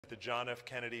at the John F.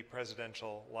 Kennedy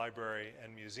Presidential Library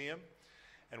and Museum,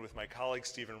 and with my colleague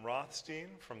Stephen Rothstein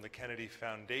from the Kennedy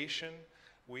Foundation,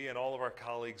 we and all of our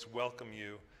colleagues welcome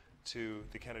you to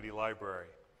the Kennedy Library.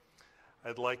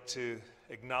 I'd like to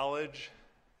acknowledge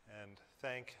and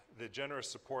thank the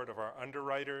generous support of our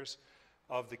underwriters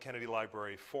of the Kennedy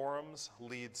Library Forums,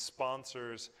 lead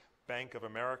sponsors Bank of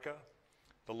America,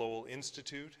 the Lowell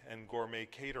Institute, and Gourmet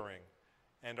Catering,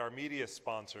 and our media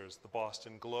sponsors, the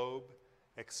Boston Globe,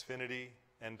 Xfinity,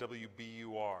 and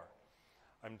WBUR.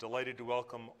 I'm delighted to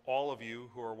welcome all of you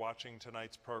who are watching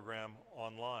tonight's program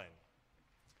online.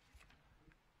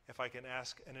 If I can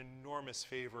ask an enormous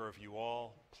favor of you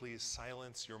all, please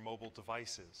silence your mobile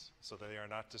devices so that they are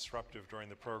not disruptive during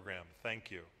the program. Thank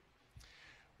you.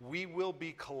 We will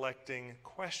be collecting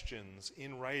questions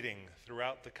in writing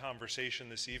throughout the conversation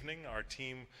this evening. Our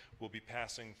team will be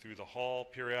passing through the hall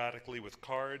periodically with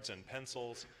cards and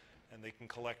pencils, and they can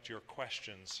collect your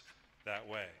questions that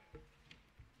way.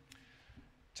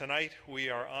 Tonight, we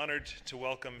are honored to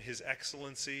welcome His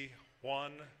Excellency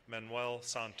Juan Manuel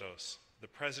Santos, the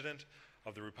President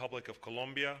of the Republic of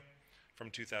Colombia from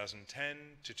 2010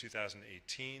 to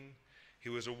 2018. He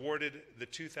was awarded the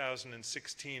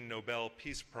 2016 Nobel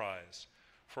Peace Prize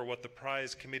for what the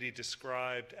prize committee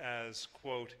described as,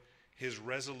 quote, his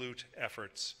resolute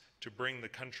efforts to bring the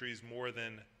country's more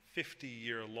than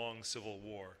 50-year-long civil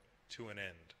war to an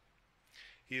end.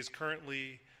 He is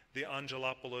currently the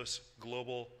Angelopoulos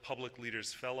Global Public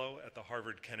Leaders Fellow at the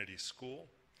Harvard Kennedy School.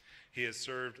 He has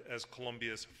served as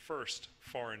Colombia's first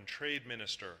foreign trade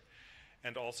minister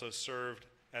and also served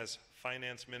as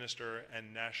finance minister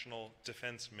and national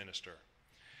defense minister.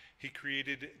 He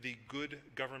created the Good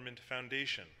Government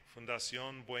Foundation,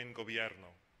 Fundación Buen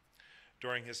Gobierno.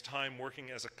 During his time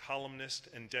working as a columnist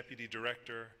and deputy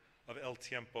director of El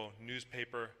Tiempo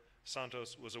newspaper,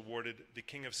 Santos was awarded the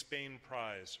King of Spain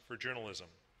Prize for journalism.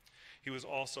 He was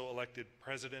also elected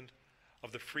president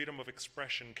of the Freedom of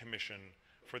Expression Commission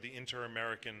for the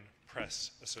Inter-American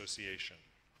Press Association.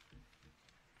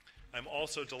 I'm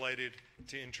also delighted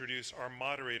to introduce our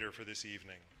moderator for this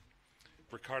evening.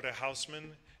 Ricardo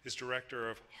Hausmann is director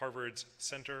of Harvard's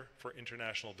Center for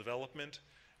International Development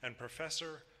and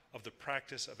professor of the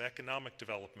practice of economic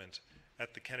development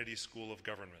at the Kennedy School of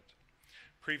Government.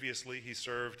 Previously, he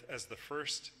served as the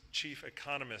first chief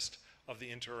economist of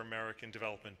the Inter-American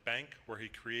Development Bank, where he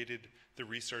created the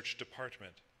research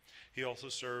department. He also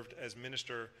served as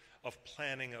Minister of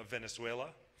Planning of Venezuela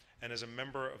and as a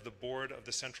member of the board of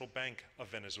the Central Bank of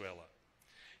Venezuela.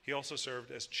 He also served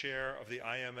as chair of the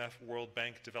IMF World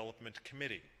Bank Development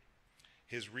Committee.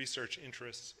 His research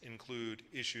interests include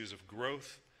issues of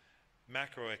growth,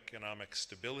 macroeconomic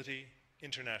stability,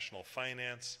 international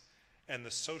finance, and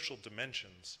the social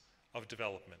dimensions of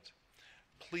development.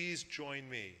 Please join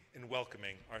me in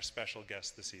welcoming our special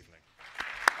guest this evening.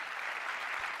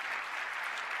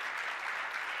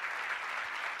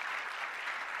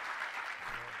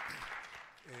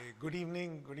 Good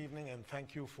evening, and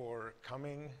thank you for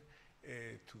coming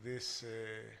to this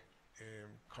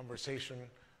conversation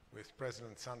with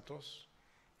President Santos.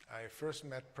 I first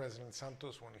met President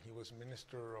Santos when he was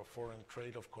Minister of Foreign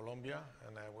Trade of Colombia,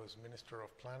 and I was Minister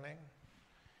of Planning.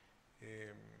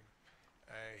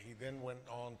 He then went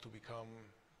on to become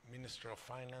Minister of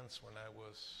Finance when I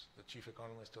was the Chief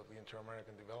Economist of the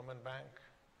Inter-American Development Bank.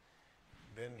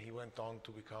 Then he went on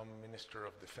to become Minister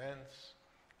of Defense.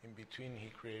 In between, he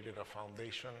created a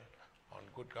foundation on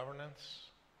good governance.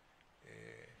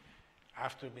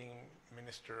 After being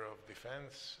Minister of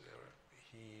Defense,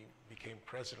 he became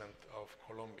President of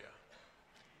Colombia.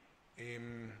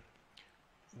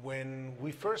 When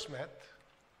we first met,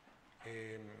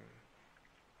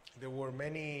 there were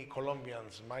many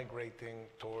Colombians migrating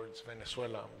towards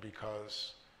Venezuela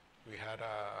because we had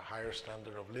a higher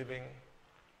standard of living,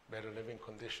 better living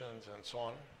conditions, and so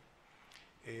on.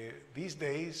 These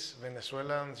days,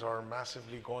 Venezuelans are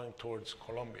massively going towards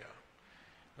Colombia.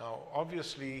 Now,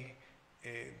 obviously,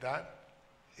 that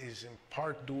is in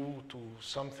part due to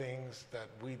some things that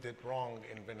we did wrong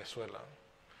in Venezuela.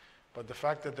 But the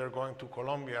fact that they're going to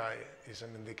Colombia is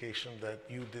an indication that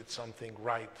you did something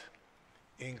right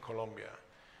in Colombia.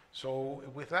 So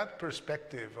with that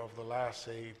perspective of the last,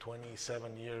 say,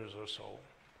 27 years or so,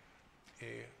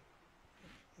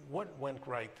 what went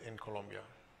right in Colombia?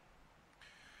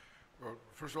 Well,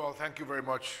 first of all, thank you very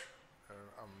much.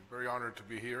 I'm very honored to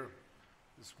be here.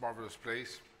 This marvelous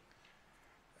place,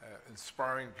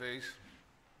 inspiring place,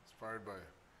 inspired by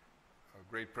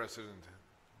a great President,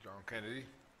 John Kennedy.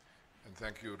 And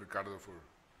thank you, Ricardo, for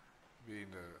being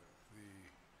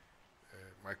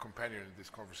my companion in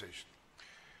this conversation.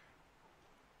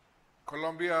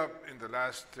 Colombia in the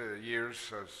last years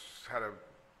has had a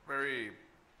very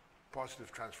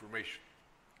positive transformation.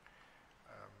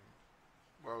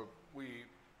 Well,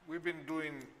 we've been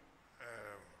doing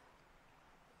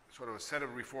sort of a set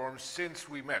of reforms since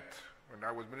we met. When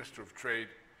I was Minister of Trade,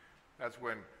 that's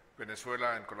when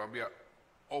Venezuela and Colombia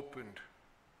opened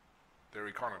their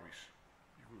economies.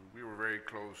 We were very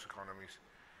close economies.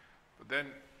 But then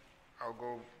I'll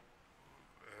go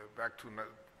back to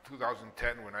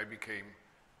 2010 when I became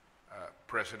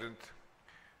president.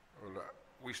 Well,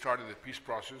 we started the peace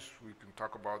process. We can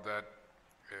talk about that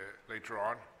later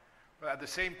on. But at the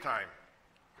same time,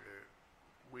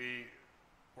 we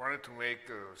wanted to make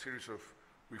a series of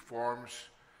reforms.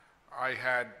 I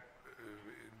had,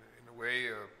 in a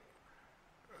way,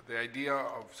 the idea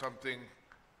of something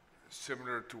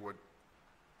similar to what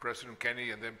President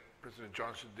Kennedy and then President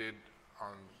Johnson did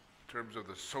on terms of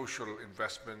the social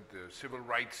investment, the Civil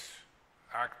Rights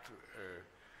Act,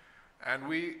 and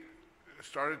we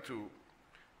started to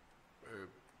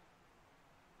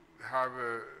have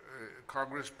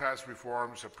Congress pass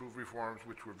reforms, approve reforms,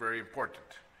 which were very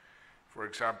important. For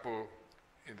example,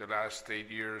 in the last 8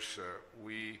 years,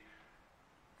 we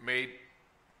made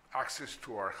access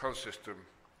to our health system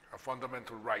a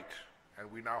fundamental right,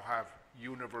 and we now have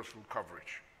universal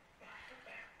coverage.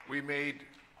 We made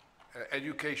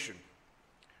education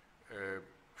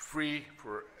free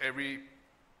for every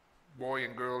boy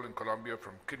and girl in Colombia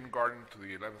from kindergarten to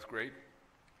the 11th grade,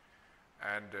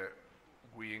 and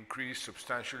we increased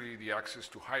substantially the access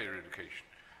to higher education.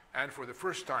 And for the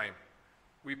first time,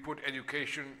 we put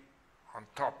education on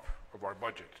top of our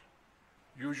budget.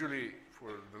 Usually,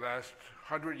 for the last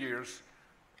 100 years,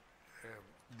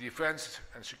 defense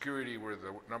and security were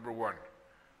the number one.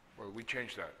 Well, we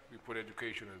changed that. We put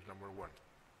education as number one.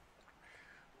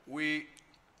 We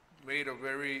made a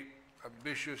very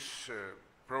ambitious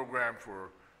program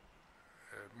for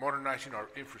modernizing our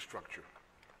infrastructure.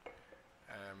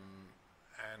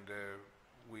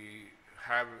 We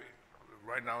have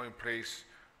right now in place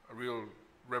a real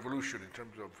revolution in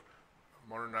terms of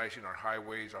modernizing our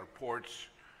highways, our ports.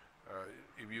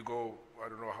 If you go, I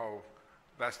don't know how,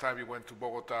 last time you went to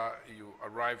Bogota, you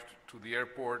arrived to the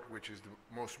airport, which is the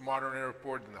most modern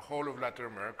airport in the whole of Latin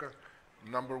America,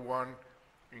 number one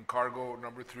in cargo,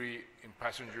 number 3 in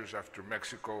passengers after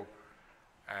Mexico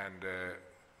and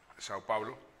Sao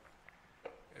Paulo.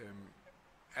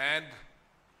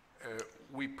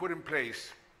 We put in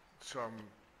place some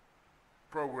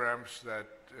programs that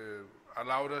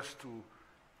allowed us to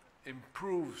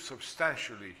improve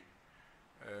substantially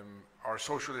our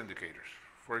social indicators.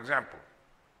 For example,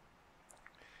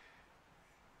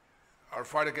 our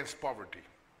fight against poverty.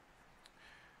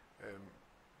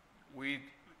 We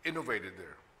innovated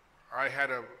there. I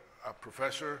had a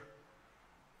professor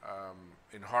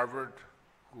in Harvard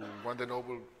who won the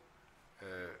Nobel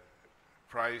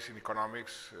Prize in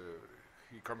economics.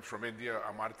 He comes from India,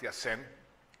 Amartya Sen,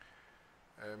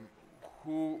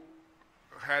 who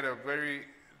had a very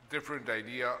different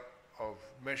idea of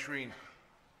measuring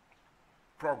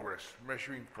progress,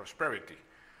 measuring prosperity.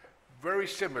 Very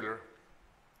similar,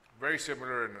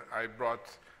 and I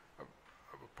brought a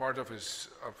part of his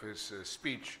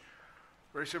speech,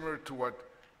 very similar to what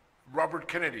Robert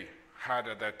Kennedy had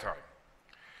at that time.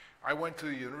 I went to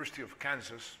the University of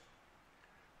Kansas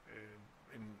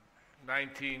in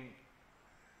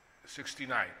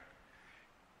 1969.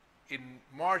 In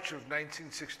March of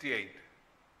 1968,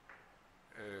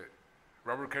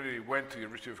 Robert Kennedy went to the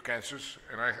University of Kansas,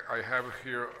 and I have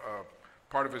here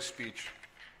part of his speech,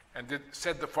 and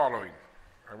said the following.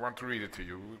 I want to read it to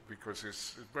you because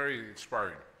it's very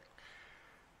inspiring.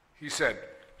 He said,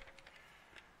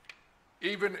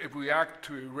 "Even if we act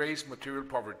to erase material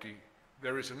poverty,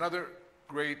 there is another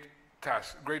greater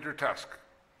task.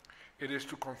 It is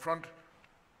to confront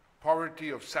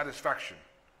poverty of satisfaction,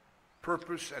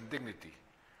 purpose, and dignity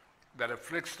that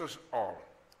afflicts us all.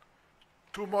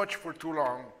 Too much for too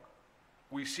long,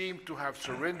 we seem to have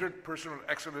surrendered personal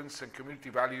excellence and community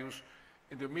values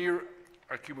in the mere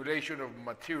accumulation of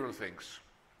material things.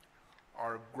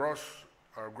 Our gross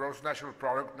national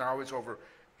product now is over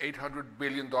 $800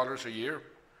 billion a year,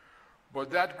 but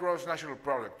that gross national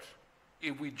product,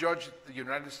 if we judge the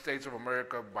United States of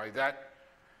America by that,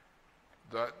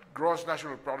 the gross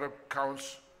national product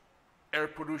counts air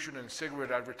pollution and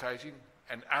cigarette advertising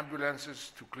and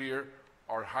ambulances to clear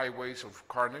our highways of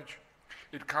carnage.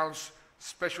 It counts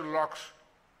special locks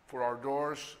for our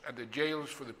doors and the jails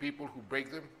for the people who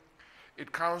break them.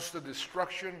 It counts the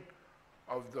destruction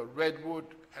of the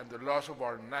redwood and the loss of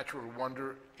our natural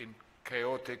wonder in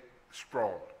chaotic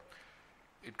sprawl.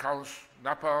 It counts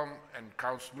napalm and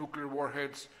counts nuclear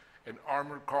warheads and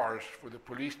armored cars for the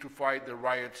police to fight the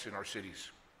riots in our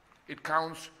cities. It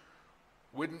counts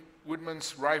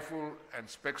Whitman's rifle and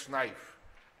Speck's knife,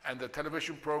 and the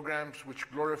television programs which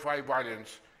glorify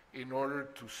violence in order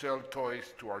to sell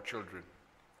toys to our children.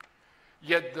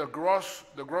 Yet the gross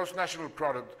national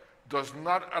product does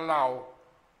not allow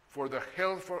for the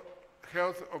health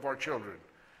of our children,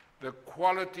 the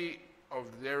quality of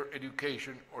their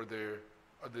education, or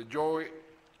the joy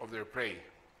of their play.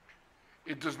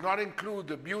 It does not include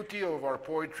the beauty of our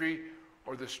poetry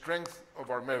or the strength of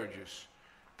our marriages,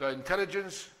 the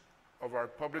intelligence of our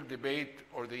public debate,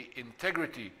 or the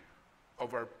integrity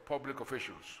of our public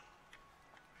officials.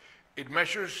 It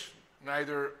measures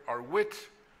neither our wit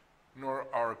nor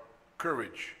our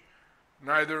courage,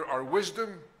 neither our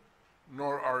wisdom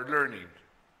nor our learning,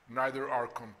 neither our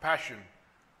compassion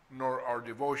nor our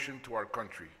devotion to our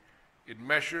country. It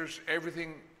measures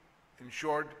everything, in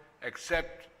short,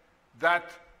 except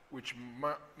that which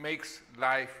makes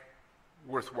life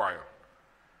worthwhile.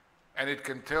 And it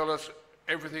can tell us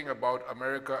everything about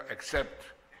America except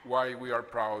why we are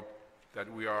proud that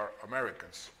we are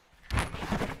Americans.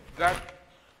 That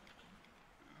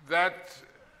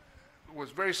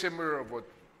was very similar of what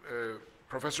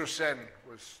Professor Sen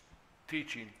was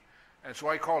teaching, and so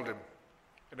I called him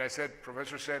and I said,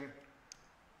 Professor Sen,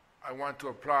 I want to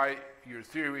apply your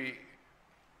theory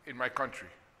in my country.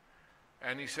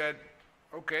 And he said,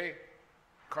 okay,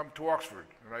 come to Oxford.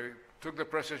 And I took the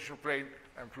presidential plane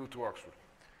and flew to Oxford.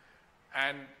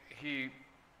 And he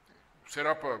set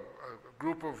up a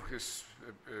group of his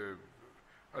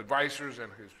advisors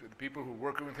and the people who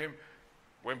worked with him,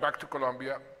 went back to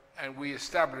Colombia, and we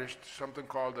established something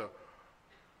called a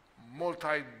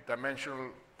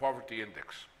multi-dimensional poverty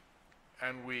index.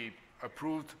 And we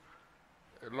approved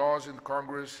laws in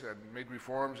Congress and made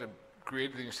reforms and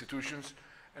created the institutions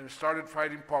and started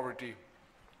fighting poverty,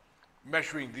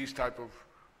 measuring these type of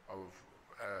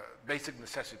basic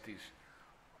necessities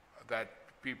that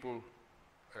people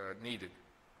needed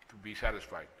to be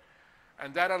satisfied.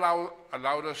 And that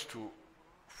allowed us to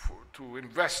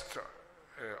invest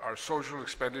our social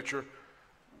expenditure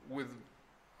with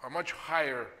a much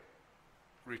higher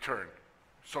return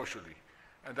socially.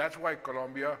 And that's why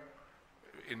Colombia,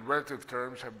 in relative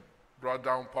terms, have brought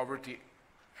down poverty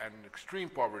and extreme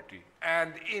poverty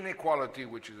and inequality,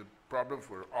 which is a problem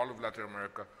for all of Latin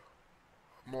America,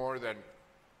 more than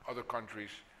other countries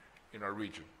in our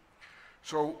region.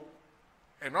 So,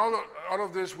 and all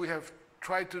of this we have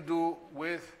tried to do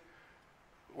with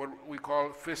what we call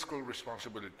fiscal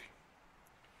responsibility.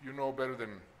 You know better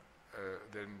than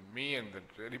me and than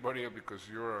anybody else, because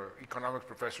you're an economics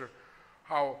professor,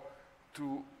 how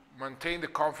to maintain the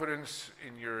confidence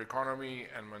in your economy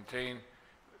and maintain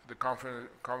the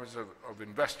confidence of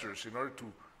investors in order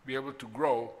to be able to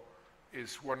grow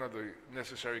is one of the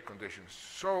necessary conditions.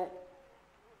 So,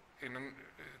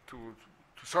 to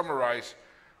summarize,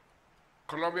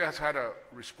 Colombia has had a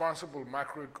responsible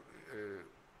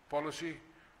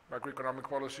macroeconomic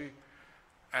policy,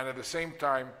 and at the same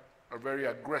time, a very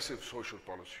aggressive social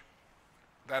policy.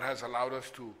 That has allowed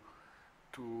us to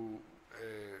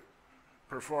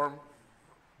perform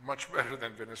much better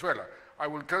than Venezuela. I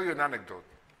will tell you an anecdote,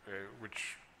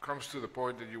 which comes to the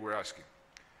point that you were asking.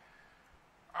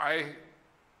 I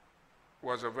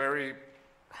was a very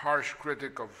harsh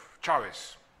critic of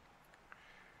Chavez.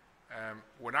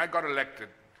 When I got elected,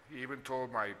 he even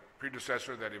told my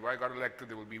predecessor that if I got elected,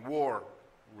 there would be war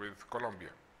with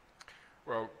Colombia.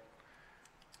 Well,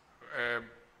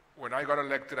 when I got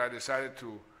elected, I decided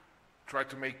to try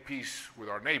to make peace with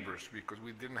our neighbors, because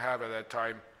we didn't have at that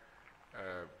time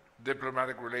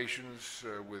diplomatic relations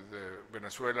with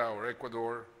Venezuela or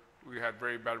Ecuador. We had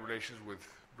very bad relations with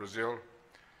Brazil,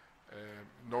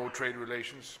 no trade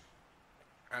relations.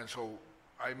 And so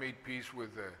I made peace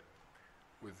with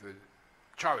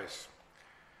Chavez.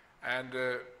 And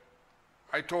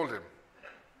I told him,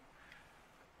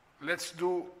 let's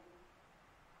do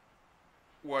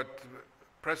what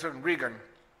President Reagan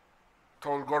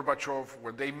told Gorbachev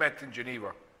when they met in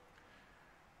Geneva.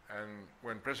 And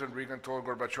when President Reagan told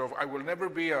Gorbachev, I will never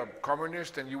be a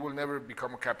communist and you will never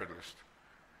become a capitalist.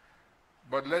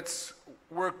 But let's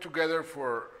work together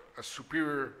for a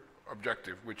superior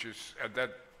objective, which is in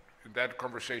that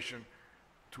conversation,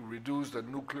 to reduce the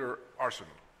nuclear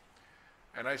arsenal.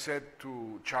 And I said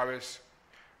to Chavez,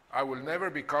 I will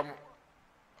never become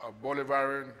a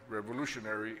Bolivarian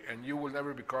revolutionary and you will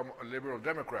never become a liberal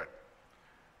Democrat.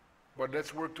 But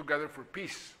let's work together for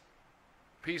peace.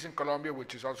 Peace in Colombia,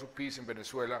 which is also peace in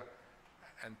Venezuela,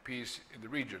 and peace in the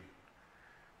region.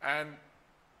 And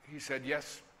he said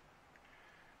yes.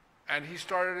 And he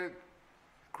started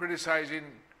criticizing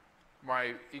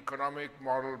my economic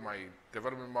model, my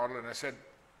development model, and I said,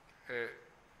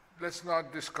 let's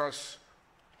not discuss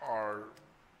our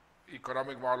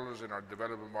economic models and our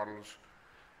development models.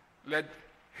 Let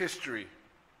history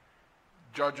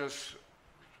judge us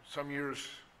some years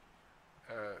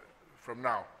from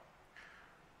now.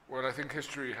 Well, I think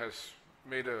history has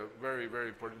made a very, very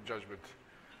important judgment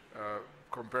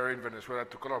comparing Venezuela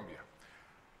to Colombia.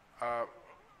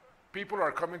 People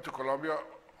are coming to Colombia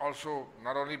also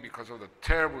not only because of the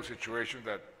terrible situation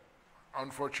that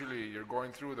unfortunately you're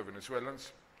going through, the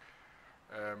Venezuelans,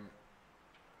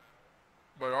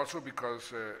 but also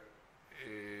because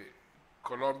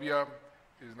Colombia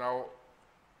is now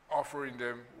offering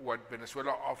them what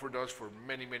Venezuela offered us for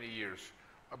many, many years,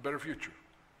 a better future,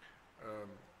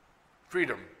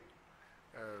 freedom,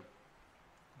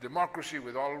 democracy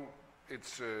with all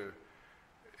its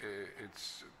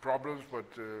problems, but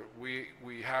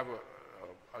we have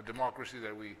a democracy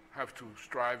that we have to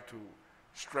strive to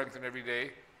strengthen every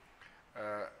day,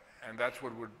 and that's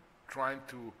what we're trying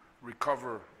to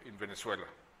recover in Venezuela,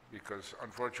 because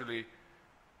unfortunately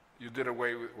you did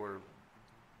away with, or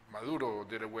Maduro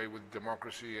did away with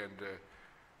democracy, and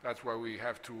that's why we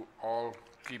have to all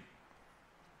keep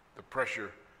the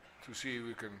pressure to see if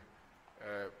we can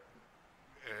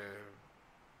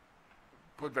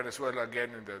put Venezuela again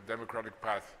in the democratic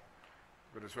path.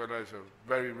 Venezuela is a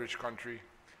very rich country,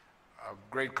 a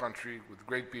great country with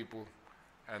great people,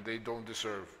 and they don't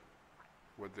deserve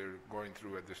what they're going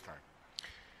through at this time.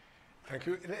 Thank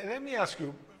you. Let me ask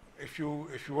you, if you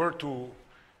were to,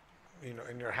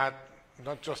 in your hat,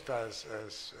 not just as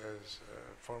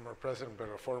former president, but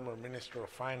a former minister of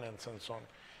finance and so on,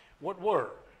 what were,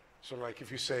 so like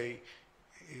if you say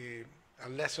a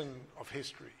lesson of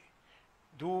history,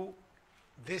 do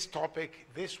this topic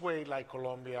this way like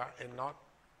Colombia and not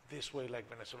this way like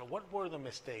Venezuela? What were the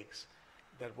mistakes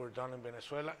that were done in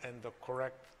Venezuela and the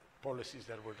correct policies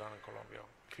that were done in Colombia?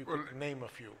 If you could name a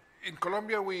few. In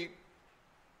Colombia, we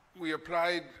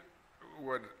applied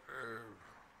what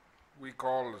we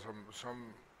call,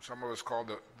 some of us call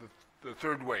the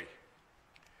third way.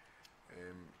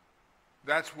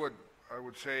 That's what I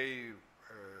would say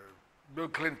Bill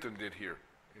Clinton did here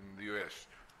in the US,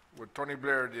 what Tony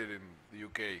Blair did in the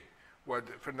UK, what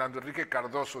Fernando Enrique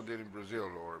Cardoso did in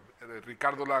Brazil, or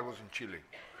Ricardo Lagos in Chile.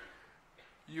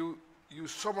 You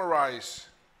summarize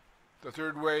the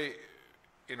third way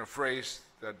in a phrase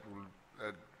that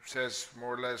says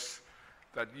more or less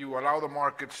that you allow the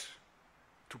markets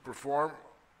to perform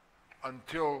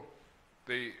until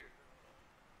they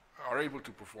are able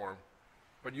to perform,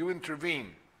 but you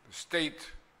intervene, the state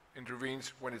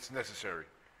intervenes when it's necessary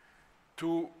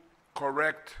to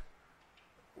correct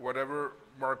whatever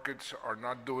markets are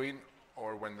not doing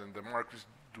or when the markets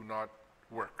do not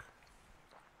work.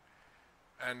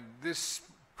 And this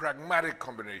pragmatic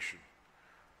combination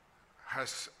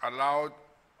has allowed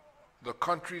the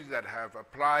countries that have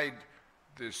applied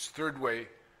this third way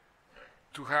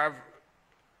to have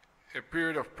a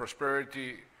period of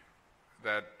prosperity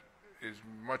that is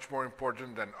much more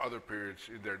important than other periods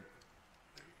in their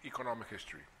economic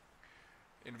history.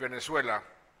 In Venezuela,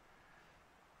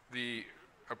 the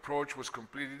approach was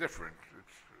completely different.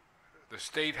 The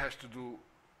state has to do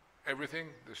everything,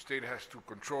 the state has to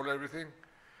control everything,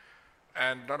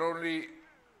 and not only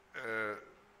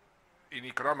in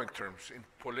economic terms, in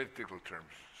political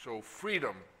terms. So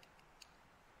freedom,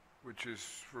 which is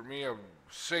for me a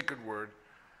sacred word,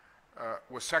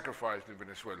 was sacrificed in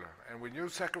Venezuela. And when you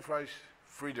sacrifice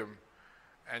freedom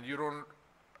and you don't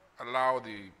allow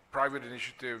the private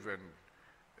initiative and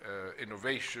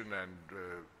innovation and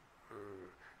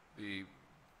the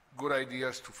good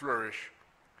ideas to flourish,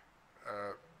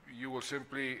 you will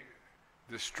simply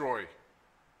destroy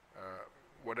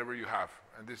whatever you have.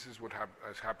 And this is what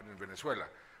has happened in Venezuela.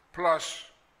 Plus,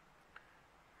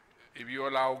 if you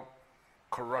allow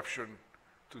corruption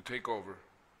to take over,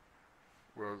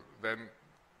 well, then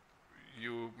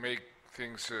you make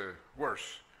things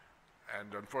worse.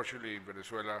 And unfortunately, in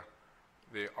Venezuela,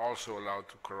 they also allowed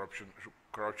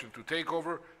corruption to take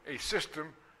over a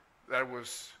system that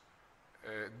was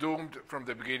doomed from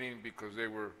the beginning because they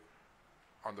were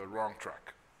on the wrong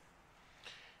track.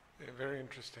 Very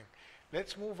interesting.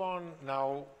 Let's move on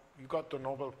now. You got the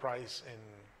Nobel Prize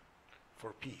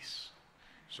for peace.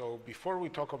 So before we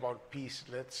talk about peace,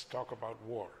 let's talk about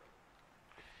war.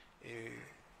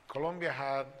 Colombia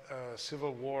had a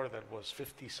civil war that was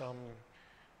 50-some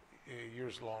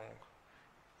years long.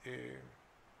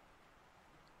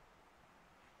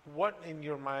 What in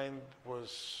your mind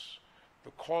was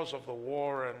the cause of the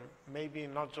war, and maybe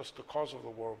not just the cause of the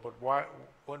war, but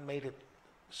what made it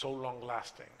so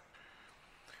long-lasting?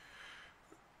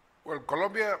 Well,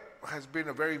 Colombia has been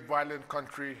a very violent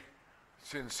country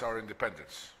since our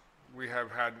independence. We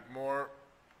have had more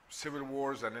civil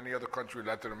wars than any other country in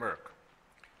Latin America.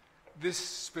 This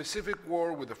specific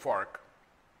war with the FARC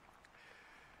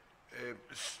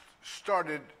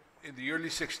started in the early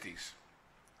 60s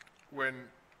when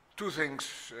two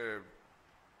things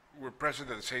were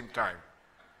present at the same time.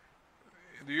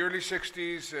 In the early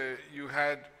 60s, you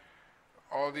had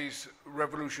all these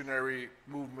revolutionary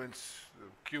movements, the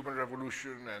Cuban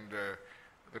Revolution and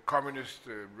the communist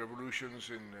revolutions,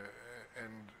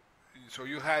 and so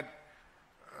you had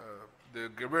the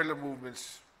guerrilla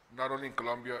movements not only in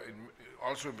Colombia,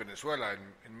 also in Venezuela,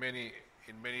 in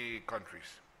many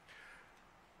countries.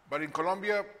 But in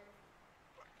Colombia,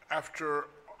 after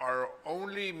our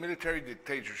only military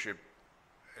dictatorship,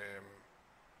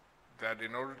 that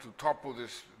in order to topple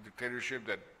this dictatorship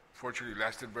that fortunately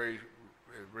lasted a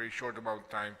very short amount of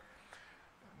time,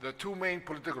 the two main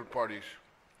political parties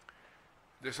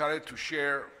decided to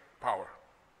share power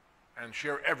and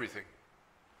share everything.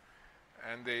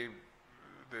 And the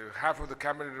half of the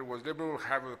cabinet was liberal,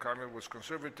 half of the cabinet was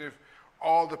conservative.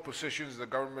 All the positions the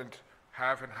government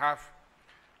half and half,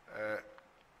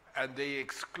 and they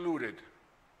excluded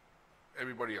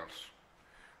everybody else.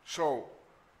 So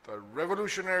the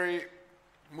revolutionary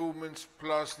movements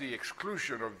plus the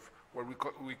exclusion of what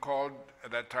we called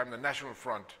at that time the National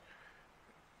Front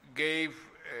gave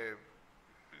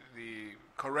the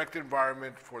correct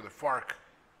environment for the FARC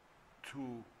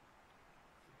to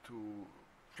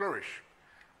flourish.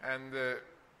 And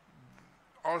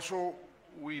also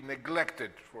we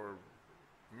neglected for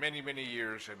many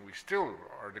years, and we still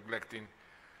are neglecting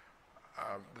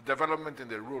the development in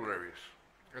the rural areas.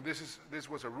 And this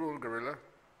was a rural guerrilla,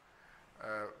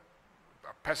 a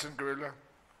peasant guerrilla,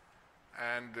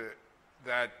 and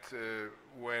that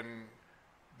when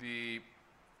the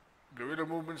guerrilla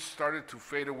movements started to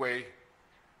fade away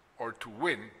or to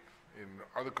win in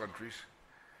other countries,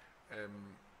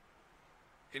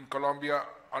 in Colombia,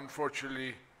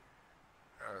 unfortunately,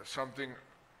 something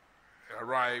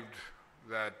arrived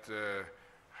that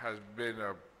has been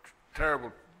a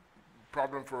terrible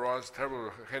problem for us,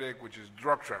 terrible headache, which is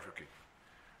drug trafficking.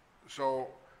 So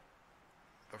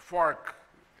the FARC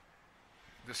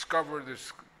discovered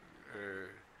this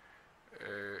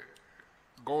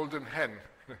golden hen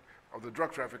of the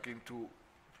drug trafficking to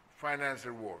finance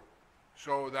their war.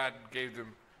 So that gave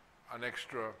them an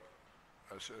extra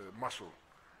muscle.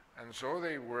 And so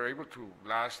they were able to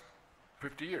last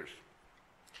 50 years.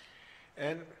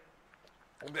 And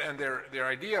their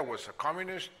idea was a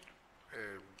communist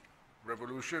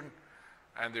revolution,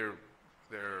 and their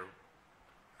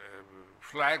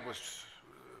flag was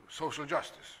social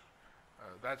justice.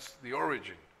 That's the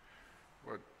origin.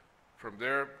 But from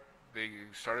there, they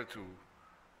started to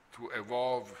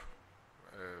evolve.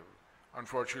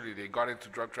 Unfortunately, they got into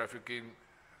drug trafficking,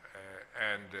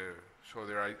 and so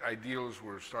their ideals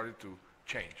were starting to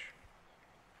change.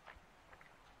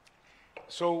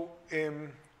 So,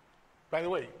 by the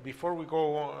way, before we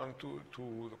go on to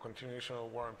the continuation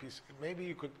of War and Peace, maybe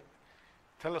you could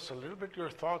tell us a little bit your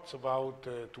thoughts about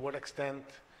to what extent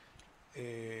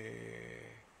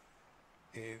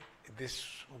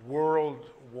this world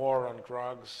war on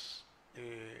drugs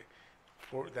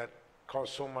that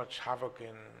caused so much havoc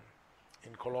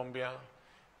in Colombia.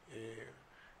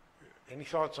 Any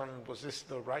thoughts on, was this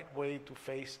the right way to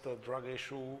face the drug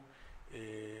issue?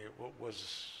 What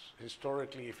was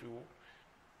historically, if you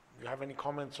have any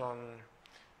comments on,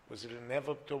 was it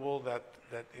inevitable that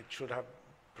it should have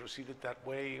proceeded that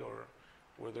way, or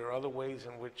were there other ways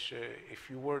in which, if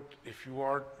you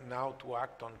are now to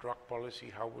act on drug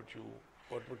policy,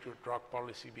 what would your drug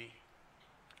policy be?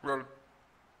 Well,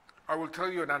 I will tell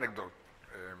you an anecdote.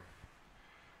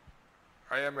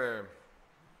 I am a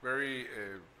very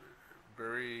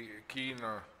keen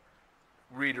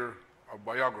reader of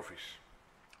biographies.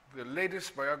 The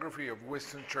latest biography of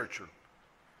Winston Churchill,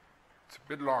 it's a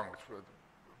bit long, it's a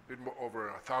bit more, over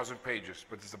 1,000 pages,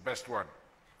 but it's the best one,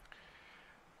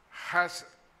 has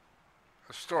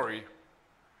a story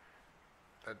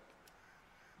that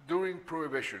during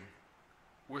Prohibition,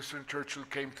 Winston Churchill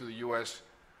came to the US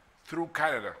through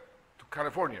Canada, to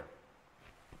California.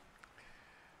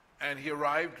 And he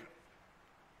arrived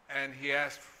and he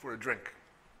asked for a drink.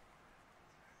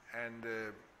 And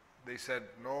they said,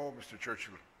 "No, Mr.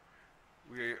 Churchill,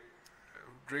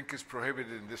 drink is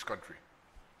prohibited in this country."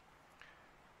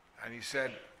 And he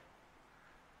said,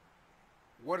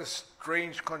 "What a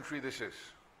strange country this is.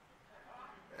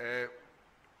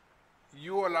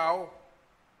 You allow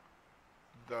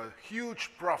the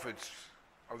huge profits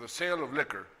of the sale of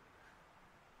liquor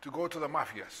to go to the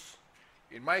mafias.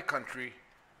 In my country,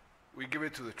 we give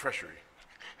it to the treasury.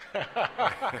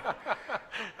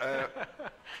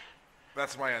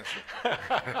 That's my answer.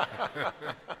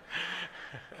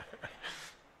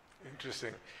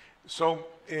 Interesting. So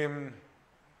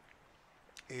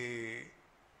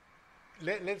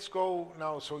let's go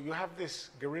now. So you have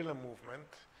this guerrilla movement.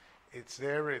 It's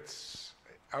there. It's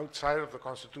outside of the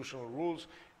constitutional rules.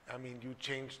 I mean, you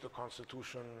changed the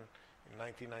constitution in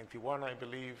 1991, I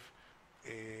believe.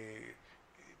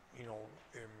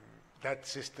 That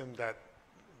system that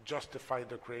justified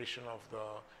the creation of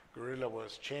the guerrilla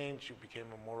was changed. You became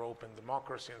a more open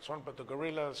democracy and so on, but the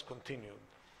guerrillas continued.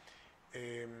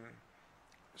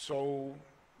 So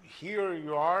here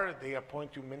you are, they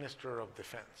appoint you Minister of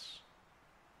Defense.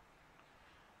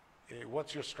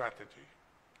 What's your strategy?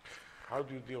 How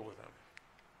do you deal with them?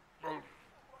 Well,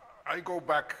 I go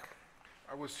back,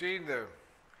 I was seeing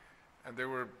and they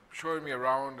were showing me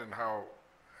around and how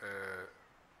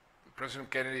President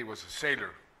Kennedy was a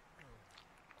sailor.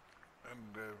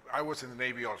 And I was in the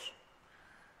Navy also.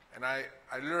 And I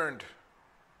learned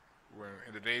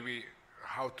in the Navy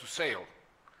how to sail.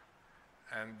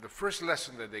 And the first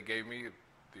lesson that they gave me,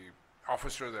 the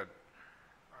officer that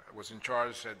was in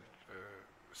charge said,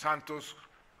 Santos,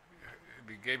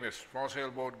 he gave me a small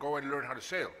sailboat, go and learn how to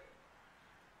sail.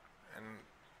 And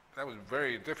that was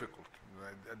very difficult.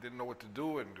 I didn't know what to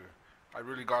do, and I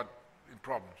really got in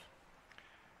problems.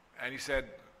 And he said,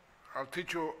 I'll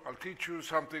teach you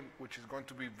something which is going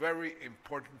to be very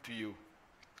important to you,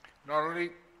 not only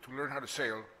to learn how to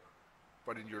sail,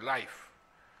 but in your life,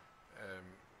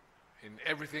 in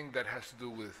everything that has to do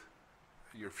with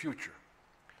your future.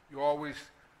 You always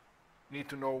need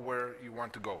to know where you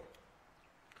want to go.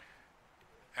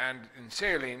 And in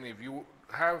sailing, if you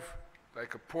have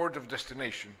like a port of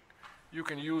destination, you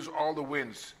can use all the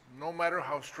winds, no matter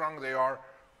how strong they are,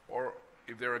 or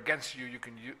if they're against you, you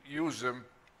can use them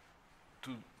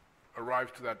to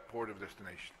arrive to that port of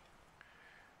destination.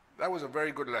 That was a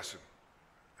very good lesson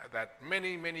that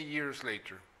many, many years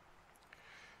later,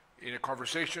 in a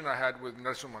conversation I had with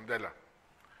Nelson Mandela,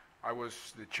 I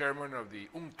was the chairman of the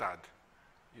UNCTAD,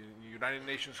 the United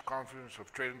Nations Conference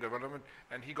of Trade and Development,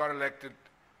 and he got elected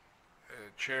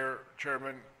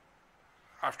chairman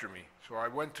after me. So I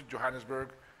went to Johannesburg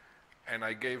and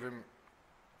I gave him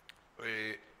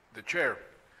the chair.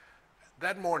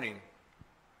 That morning,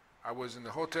 I was in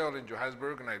the hotel in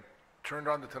Johannesburg and I turned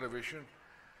on the television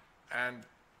and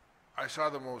I saw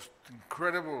the most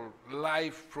incredible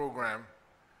live program.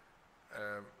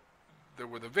 There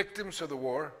were the victims of the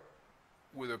war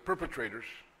with the perpetrators,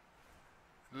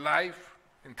 live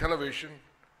in television,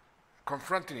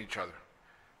 confronting each other.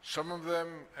 Some of them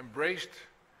embraced,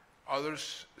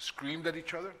 others screamed at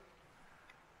each other,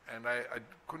 and I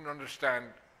couldn't understand.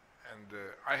 And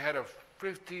I had a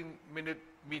 15-minute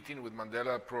meeting with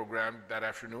Mandela program that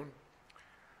afternoon.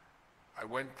 I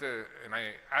went and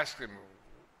I asked him,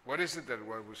 what is it that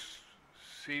I was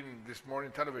seeing this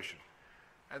morning television?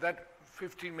 And that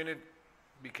 15-minute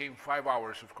became 5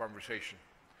 hours of conversation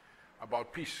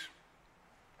about peace.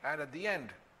 And at the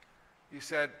end, he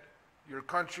said, your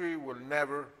country will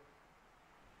never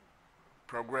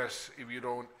progress if you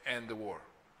don't end the war.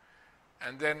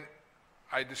 And then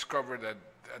I discovered that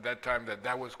at that time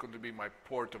that was going to be my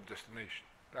port of destination.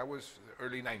 That was the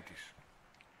early 90s.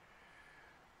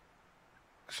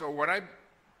 So when I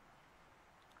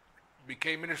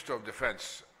became Minister of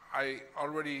Defense, I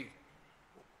already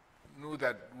knew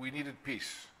that we needed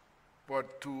peace.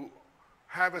 But to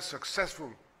have a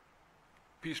successful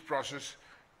peace process,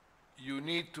 you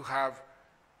need to have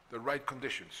the right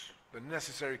conditions, the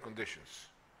necessary conditions.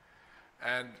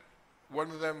 And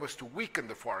one of them was to weaken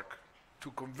the FARC,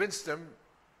 to convince them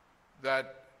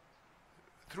that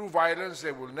through violence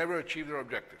they will never achieve their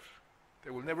objectives.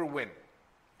 They will never win.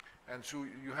 And so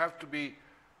you have to be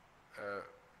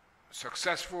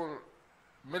successful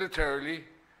militarily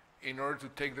in order to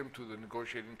take them to the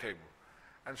negotiating table.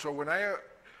 And so when I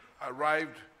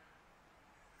arrived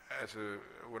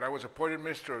when I was appointed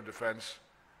Minister of Defense,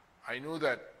 I knew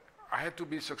that I had to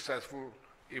be successful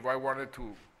if I wanted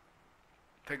to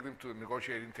take them to the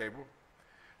negotiating table.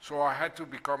 So I had to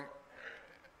become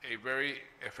a very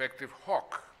effective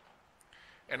hawk.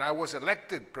 And I was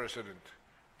elected president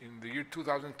in the year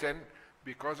 2010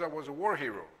 because I was a war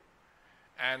hero.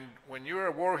 And when you're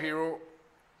a war hero,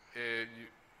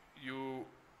 you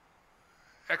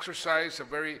exercise a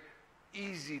very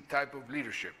easy type of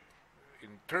leadership.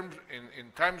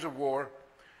 In times of war,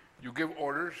 you give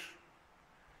orders,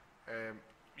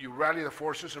 you rally the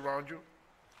forces around you,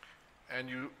 and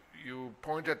you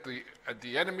point at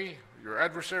the enemy, your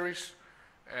adversaries,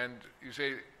 and you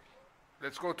say,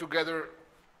 let's go together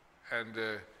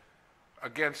and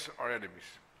against our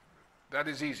enemies. That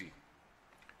is easy.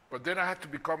 But then I had to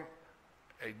become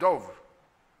a dove,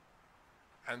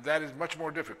 and that is much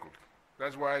more difficult.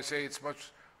 That's why I say it's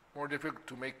much more difficult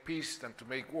to make peace than to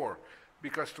make war.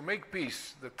 Because to make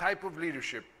peace, the type of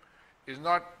leadership is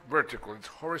not vertical, it's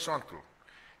horizontal.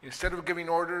 Instead of giving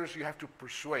orders, you have to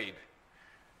persuade.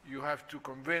 You have to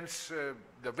convince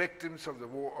the victims of the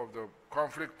war, of the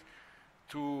conflict,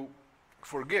 to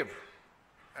forgive,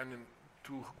 and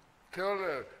to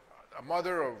tell a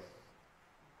mother of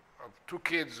 2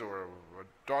 kids or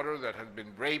a daughter that had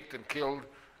been raped and killed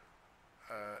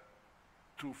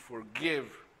to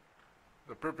forgive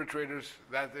the perpetrators.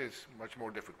 That is much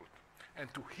more difficult.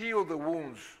 And to heal the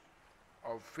wounds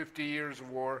of 50 years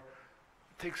of war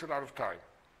takes a lot of time.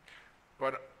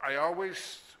 But I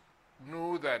always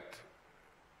knew that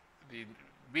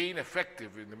being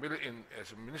effective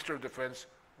as a Minister of Defense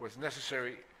was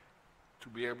necessary to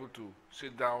be able to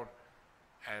sit down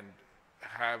and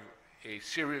have a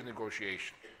serious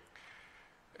negotiation.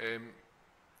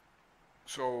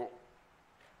 So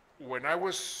when I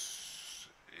was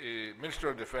Minister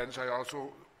of Defense, I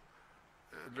also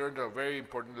learned a very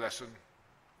important lesson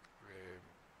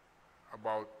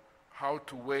about how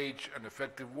to wage an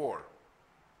effective war.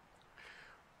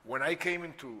 When I came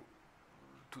into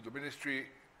the ministry,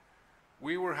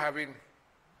 we were having,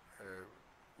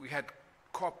 we had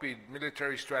copied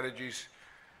military strategies,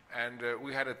 and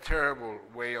we had a terrible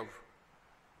way of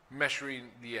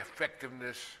measuring the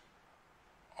effectiveness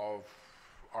of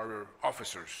our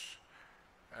officers.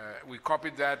 We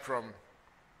copied that from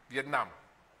Vietnam,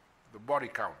 the body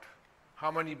count.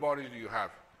 How many bodies do you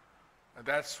have? And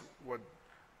that's what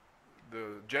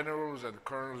the generals and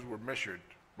colonels were measured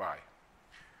by.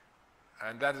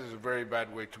 And that is a very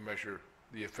bad way to measure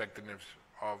the effectiveness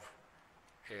of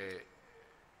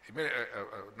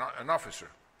an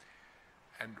officer.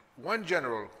 And one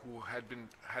general who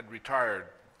had retired,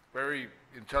 very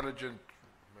intelligent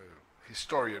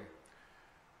historian,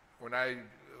 when I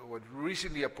was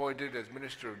recently appointed as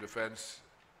Minister of Defense,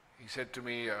 he said to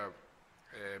me,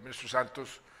 Mr.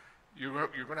 Santos, you're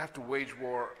going to have to wage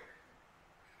war,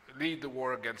 lead the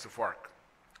war against the FARC.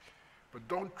 But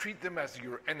don't treat them as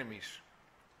your enemies.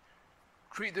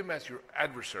 Treat them as your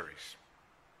adversaries.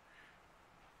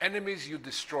 Enemies you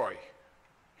destroy.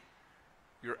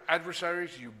 Your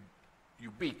adversaries you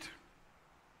beat.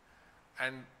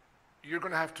 And you're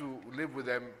going to have to live with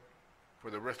them for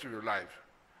the rest of your life.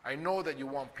 I know that you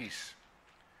want peace.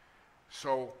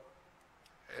 So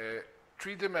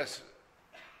treat them as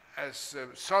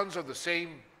sons of the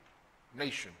same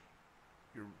nation.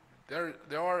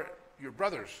 They are your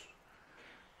brothers.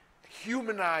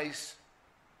 Humanize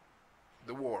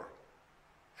the war,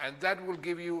 and that will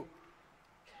give you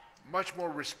much more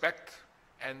respect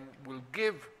and will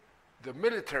give the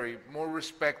military more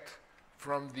respect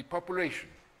from the population.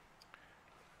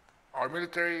 Our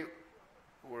military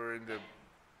were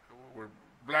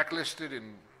blacklisted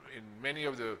in many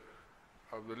of the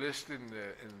lists in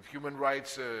human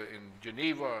rights in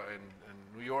Geneva and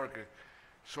New York.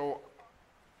 So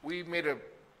we made a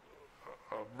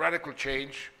radical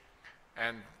change,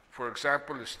 and for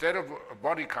example, instead of a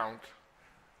body count,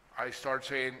 I start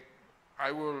saying,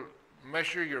 I will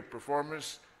measure your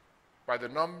performance by the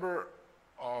number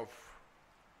of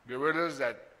guerrillas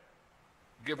that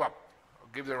give up,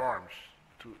 give their arms,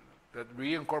 that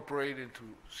reincorporate into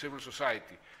civil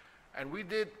society. And we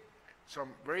did some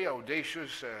very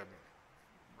audacious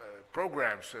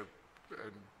programs,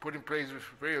 put in place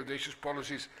very audacious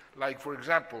policies. Like, for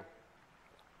example,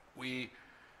 we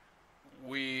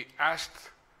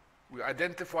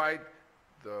identified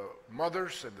the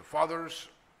mothers and the fathers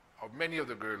of many of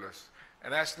the guerrillas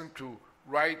and asked them to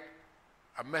write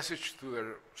a message to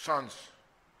their sons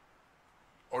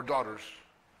or daughters.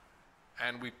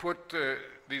 And we put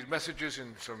these messages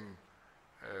in some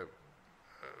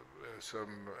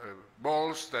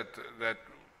balls that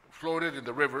floated in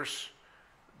the rivers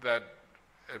that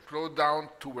flowed down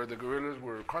to where the guerrillas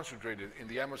were concentrated in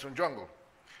the Amazon jungle.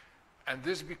 And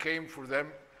this became for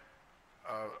them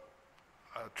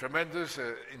a tremendous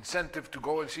incentive to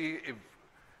go and see if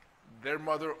their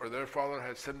mother or their father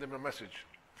had sent them a message.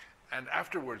 And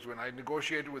afterwards, when I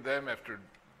negotiated with them after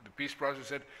the peace process,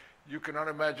 said, you cannot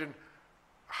imagine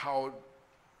how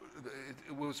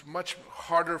it was much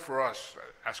harder for us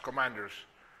as commanders,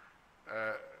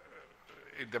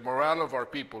 the morale of our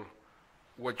people,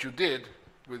 what you did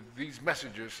with these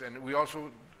messages. And we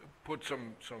also put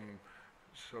some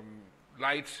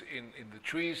lights in the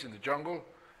trees in the jungle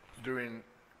during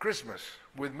Christmas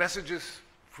with messages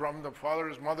from the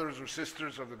fathers, mothers, or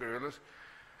sisters of the guerrillas.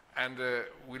 And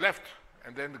we left,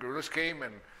 And then the guerrillas came,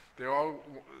 and they all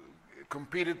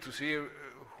competed to see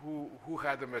who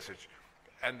had the message.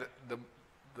 And the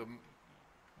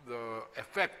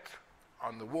effect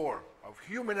on the war, of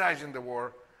humanizing the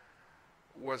war,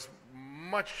 was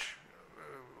much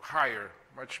higher,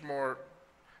 much more,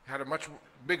 had a much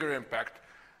bigger impact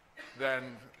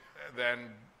than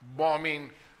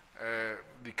bombing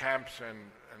the camps and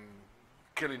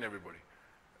killing everybody.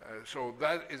 So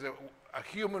that is a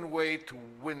human way to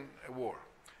win a war.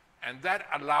 And that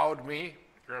allowed me,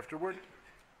 afterward,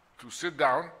 to sit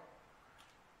down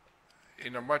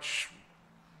in a much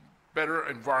better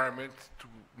environment to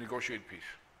negotiate peace.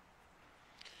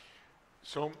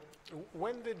 So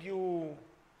when did you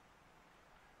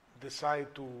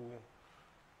decide to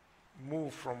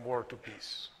move from war to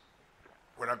peace?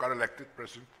 When I got elected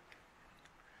president.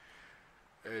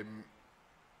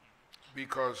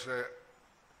 Because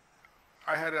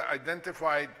I had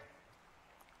identified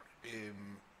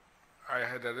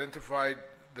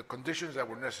the conditions that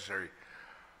were necessary.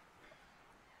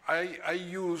 I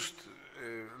used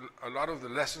a lot of the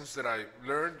lessons that I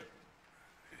learned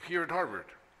here at Harvard.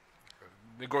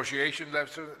 Negotiation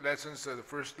lessons, the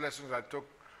first lessons I took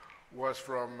was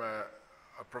from a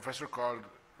professor called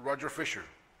Roger Fisher.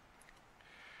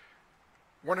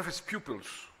 One of his pupils,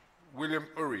 William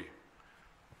Ury,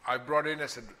 I brought in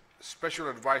as a special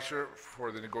advisor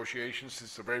for the negotiations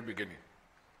since the very beginning.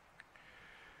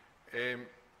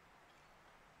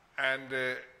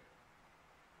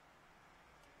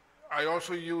 I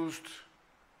also used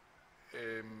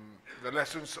the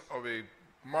lessons of a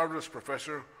marvelous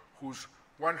professor whose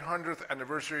 100th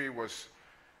anniversary was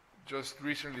just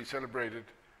recently celebrated,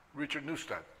 Richard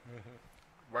Neustadt. Mm-hmm.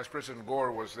 Vice President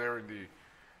Gore was there in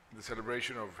the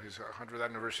celebration of his 100th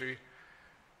anniversary.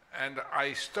 And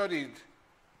I studied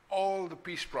all the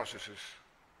peace processes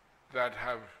that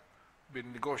have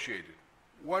been negotiated.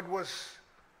 What was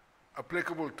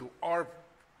applicable to our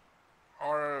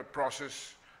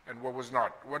process and what was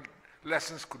not? What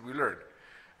lessons could we learn?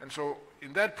 And so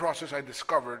in that process, I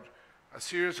discovered a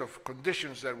series of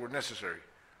conditions that were necessary.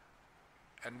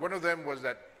 And one of them was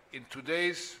that in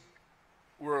today's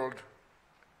world,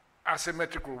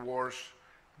 asymmetrical wars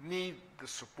need the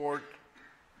support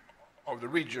of the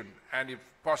region and, if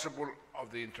possible,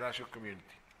 of the international community.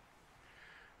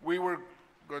 We were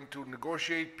going to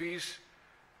negotiate peace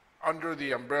under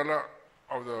the umbrella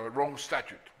of the Rome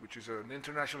Statute, which is an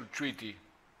international treaty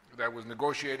that was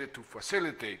negotiated to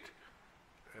facilitate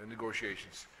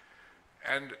negotiations.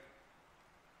 And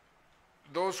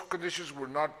those conditions were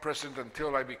not present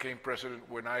until I became president,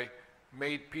 when I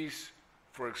made peace,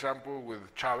 for example,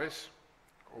 with Chavez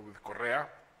or with Correa,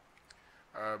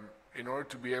 in order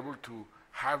to be able to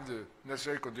have the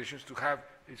necessary conditions to have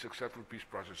a successful peace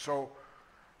process. So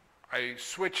I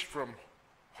switched from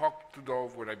hawk to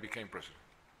dove when I became president.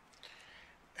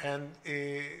 And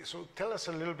so tell us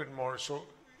a little bit more. So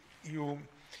you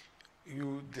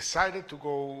decided to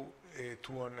go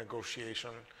to a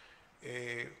negotiation.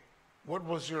 What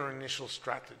was your initial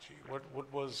strategy?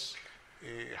 What was,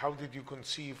 how did you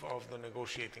conceive of the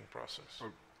negotiating process?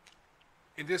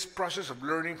 In this process of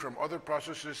learning from other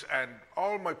processes, and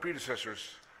all my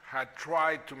predecessors had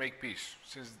tried to make peace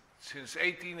since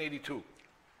 1882.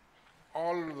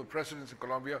 All of the presidents in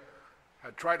Colombia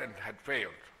had tried and had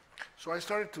failed. So I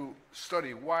started to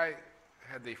study why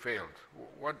had they failed,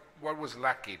 what was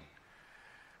lacking.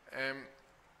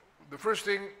 The first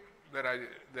thing that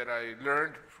I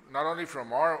learned, not only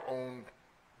from our own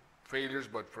failures,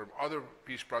 but from other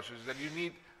peace processes, that you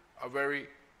need a very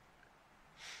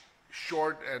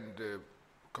short and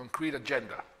concrete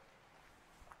agenda.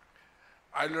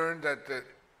 I learned that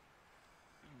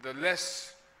the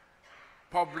less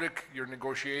public your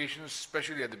negotiations,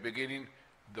 especially at the beginning,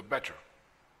 the better.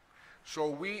 So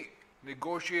we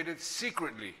negotiated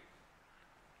secretly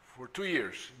for 2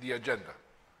 years the agenda.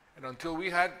 And until we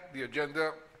had the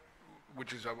agenda,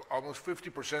 which is almost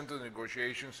 50% of the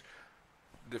negotiations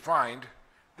defined,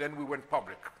 then we went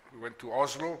public. We went to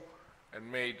Oslo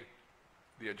and made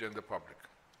the agenda public.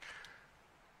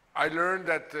 I learned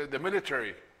that the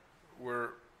military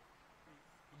were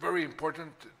very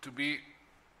important to be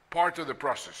part of the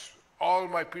process. All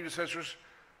my predecessors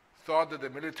thought that the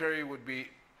military would be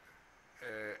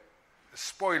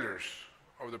spoilers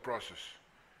of the process.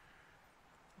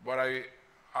 But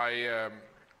I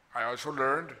also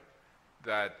learned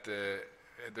that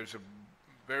there's a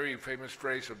very famous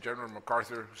phrase of General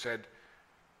MacArthur who said,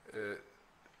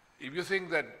 if you think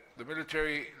that the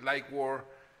military like war,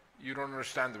 you don't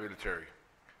understand the military.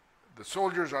 The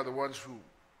soldiers are the ones who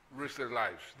risk their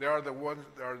lives. They are the ones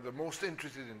that are the most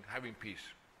interested in having peace.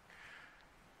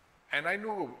 And I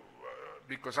knew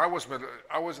because I was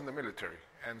in the military,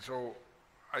 and so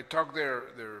I talked their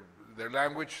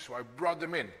language, so I brought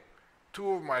them in.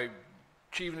 Two of my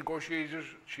chief negotiators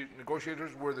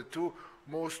were the two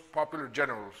most popular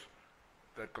generals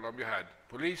that Colombia had,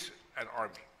 police and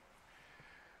army.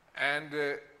 And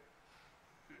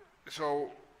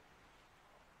so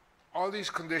all these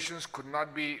conditions could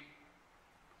not be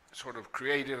sort of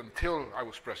created until I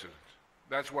was president.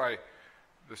 That's why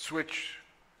the switch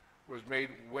was made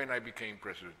when I became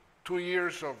president. 2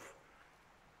 years of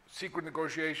secret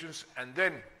negotiations, and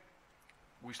then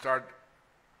we start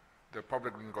the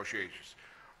public negotiations.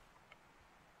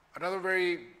 Another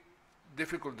very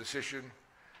difficult decision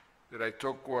that I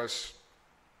took was,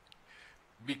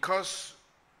 because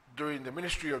during the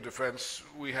Ministry of Defense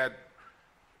we had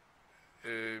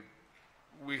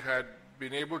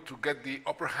been able to get the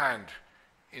upper hand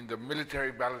in the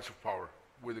military balance of power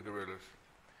with the guerrillas.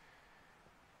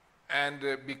 And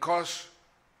because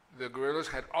the guerrillas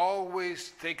had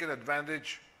always taken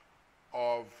advantage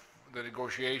of the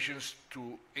negotiations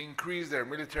to increase their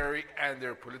military and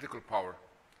their political power,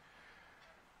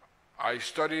 I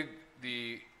studied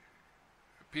the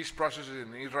peace processes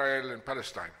in Israel and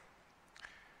Palestine.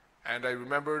 And I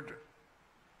remembered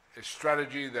a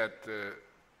strategy that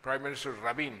Prime Minister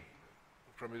Rabin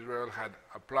from Israel had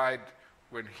applied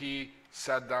when he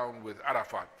sat down with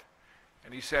Arafat.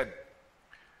 And he said,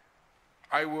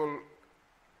 I will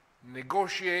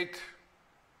negotiate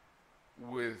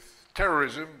with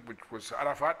terrorism, which was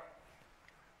Arafat,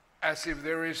 as if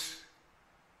there is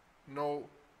no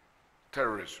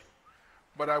terrorism.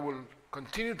 But I will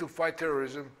continue to fight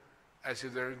terrorism as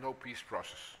if there is no peace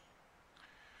process.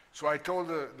 So I told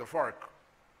the FARC,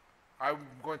 I'm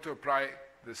going to apply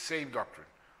the same doctrine.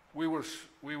 We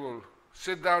will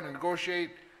sit down and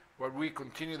negotiate, but we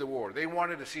continue the war. They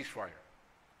wanted a ceasefire.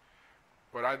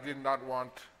 But I did not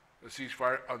want a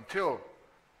ceasefire until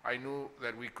I knew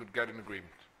that we could get an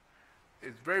agreement.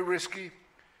 It's very risky.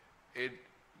 It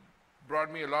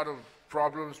brought me a lot of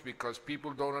problems because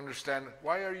people don't understand,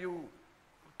 why are you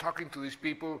talking to these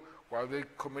people while they're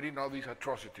committing all these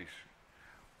atrocities?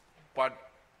 But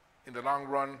in the long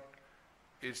run,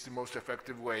 it's the most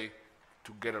effective way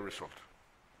to get a result.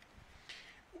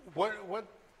 What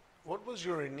was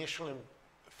your initial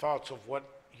thoughts of what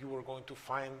you were going to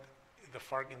find the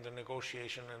FARC in the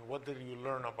negotiation, and what did you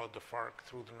learn about the FARC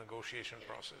through the negotiation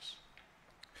process?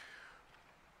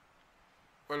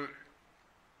 Well,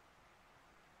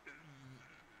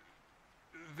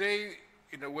 they,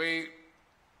 in a way,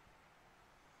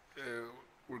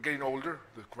 were getting older,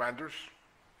 the commanders,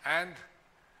 and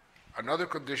another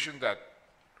condition that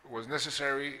was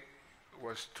necessary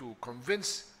was to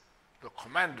convince the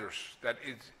commanders that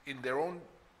it's in their own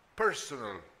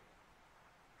personal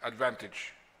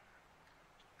advantage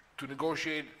to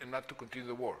negotiate and not to continue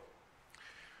the war.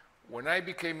 When I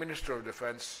became Minister of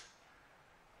Defense,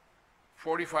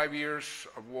 45 years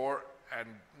of war, and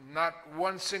not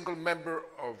one single member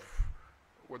of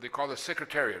what they call the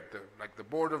Secretariat, like the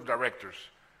Board of Directors,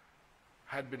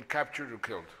 had been captured or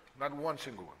killed. Not one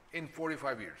single one, in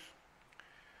 45 years.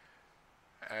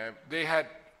 They had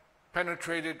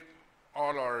penetrated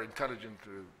all our intelligence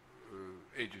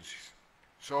agencies.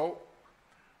 So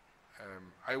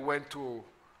I went to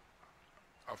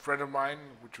a friend of mine,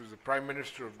 which was the Prime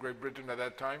Minister of Great Britain at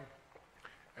that time,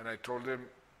 and I told him,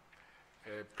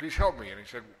 please help me. And he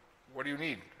said, what do you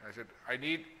need? I said, I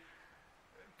need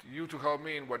you to help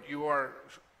me in what you are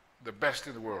the best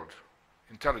in the world,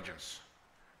 intelligence.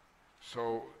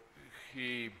 So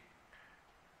he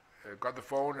got the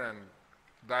phone and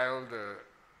dialed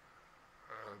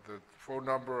the phone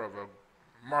number of a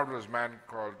marvelous man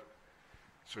called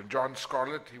Sir John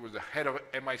Scarlett. He was the head of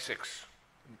MI6,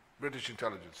 British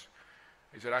intelligence.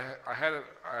 He said, I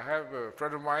have a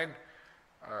friend of mine,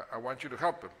 I want you to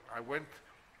help him. I went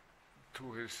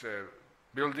to his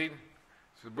building.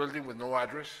 It's a building with no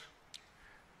address.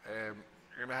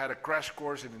 And I had a crash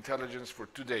course in intelligence for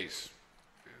 2 days.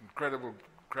 Incredible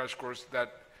crash course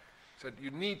that said,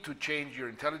 you need to change your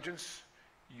intelligence.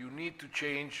 You need to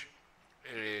change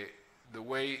the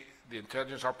way the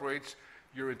intelligence operates.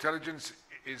 Your intelligence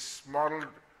is modeled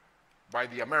by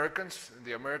the Americans, and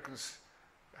the Americans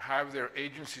have their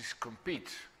agencies compete.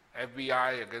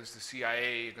 FBI against the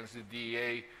CIA, against the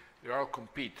DEA, they all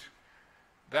compete.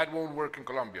 That won't work in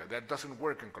Colombia. That doesn't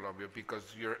work in Colombia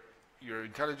because your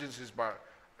intelligence is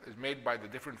made by the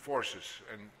different forces,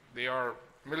 and they are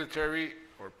military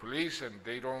or police, and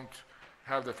they don't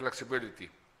have the flexibility.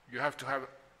 You have to have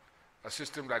a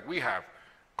system like we have,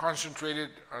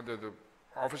 concentrated under the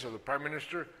office of the Prime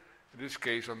Minister, in this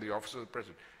case on the office of the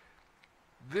President.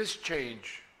 This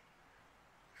change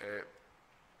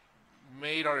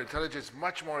made our intelligence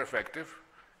much more effective,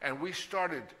 and we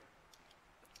started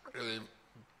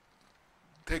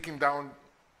taking down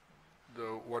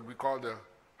what we call the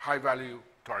high-value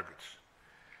targets.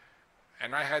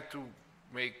 And I had to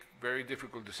make very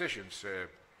difficult decisions.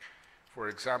 For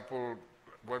example,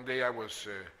 one day I was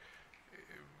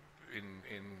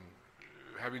in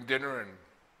having dinner and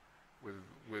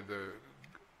with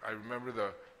I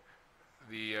remember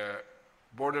the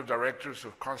board of directors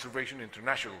of Conservation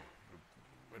International,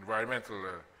 environmental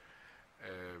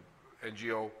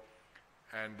NGO,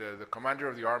 and the commander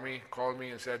of the army called me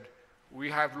and said,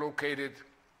 "We have located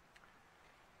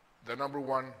the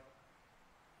 #1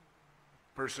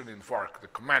 person in FARC, the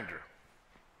commander.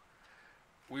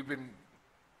 We've been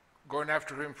going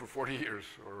after him for 40 years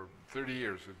or 30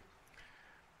 years.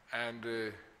 And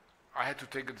I had to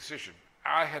take a decision.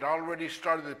 I had already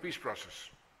started the peace process,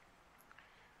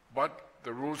 but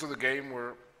the rules of the game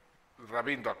were the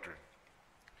Rabin doctrine.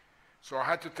 So I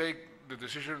had to take the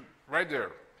decision right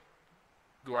there.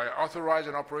 Do I authorize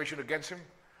an operation against him?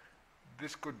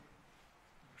 This could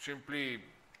simply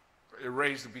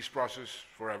erase the peace process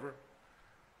forever.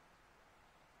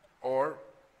 Or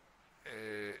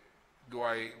do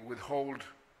I withhold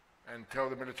and tell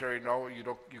the military, no,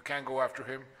 you can't go after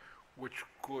him, which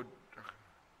could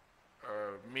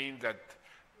mean that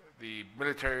the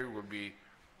military will be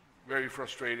very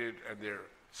frustrated and their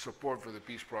support for the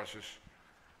peace process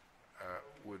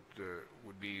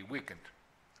would be weakened.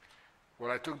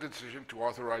 Well, I took the decision to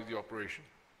authorize the operation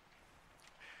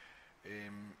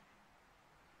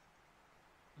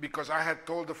because I had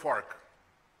told the FARC,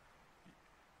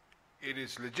 it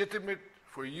is legitimate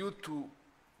for you to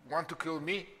want to kill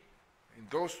me, in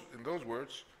those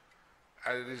words,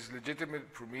 and it is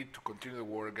legitimate for me to continue the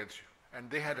war against you. And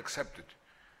they had accepted.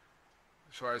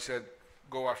 So I said,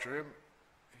 go after him.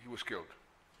 He was killed.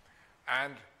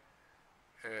 And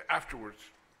afterwards,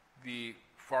 the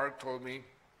FARC told me,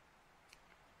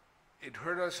 it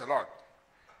hurt us a lot.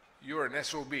 You're an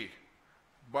SOB,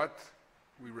 but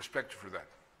we respect you for that.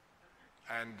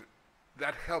 And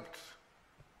that helped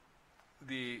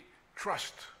the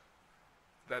trust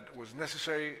that was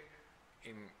necessary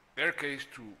in their case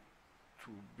to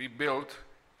be built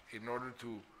in order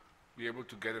to be able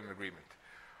to get an agreement.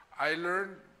 I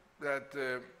learned that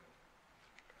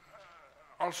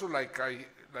also like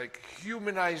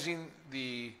humanizing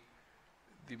the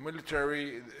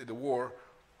military, the war,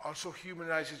 also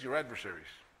humanizes your adversaries.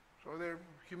 So they're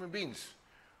human beings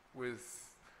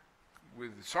with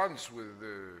sons,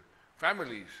 with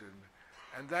families,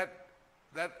 and that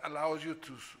allows you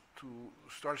to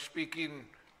start speaking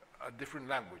a different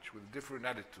language with a different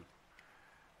attitude.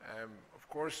 Of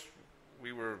course,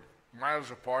 we were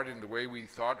miles apart in the way we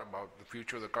thought about the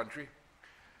future of the country,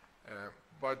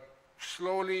 but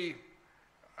slowly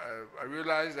I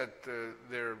realized that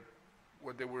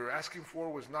what they were asking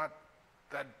for was not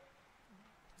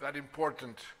that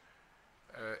important.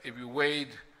 If you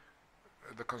weighed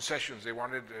the concessions, they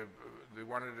wanted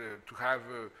to have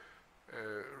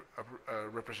a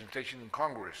representation in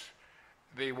Congress.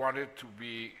 They wanted to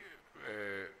be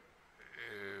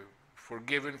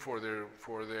forgiven for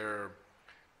their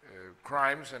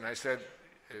crimes, and I said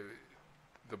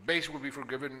the base will be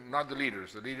forgiven, not the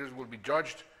leaders. The leaders will be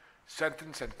judged,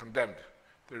 sentenced, and condemned.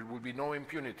 There will be no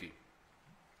impunity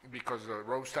because the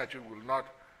Rome Statute will not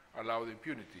allow the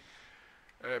impunity.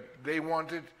 They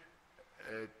wanted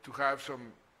to have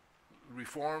some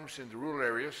reforms in the rural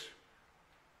areas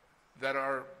that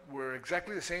were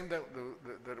exactly the same that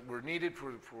were needed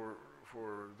for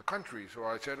the country. So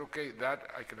I said, okay,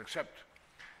 that I can accept.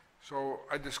 So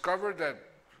I discovered that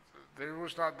there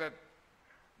was not that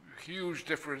huge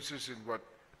differences in what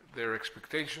their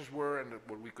expectations were and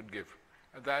what we could give.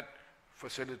 And that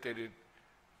facilitated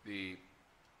the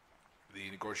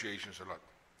negotiations a lot.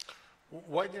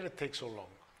 Why did it take so long?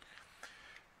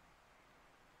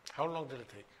 How long did it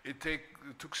take?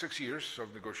 It took 6 years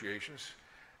of negotiations.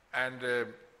 And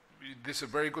this is a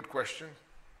very good question.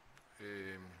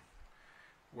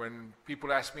 When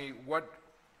people ask me, what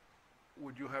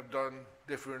would you have done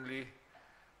differently?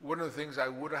 One of the things I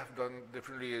would have done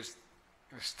differently is,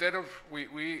 instead of,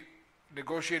 we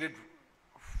negotiated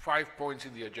 5 points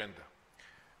in the agenda.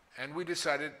 And we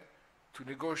decided to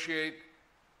negotiate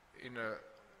in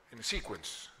a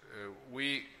sequence.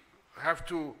 We have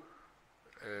to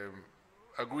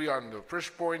agree on the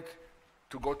first point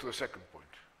to go to the second point.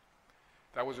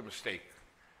 That was a mistake.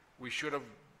 We should have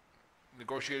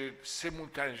negotiated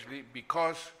simultaneously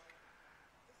because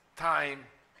time,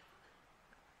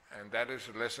 and that is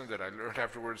a lesson that I learned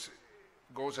afterwards,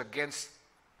 goes against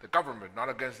the government, not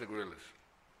against the guerrillas.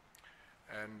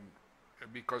 And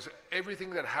because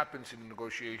everything that happens in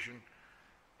negotiation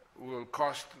will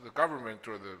cost the government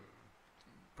or the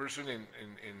person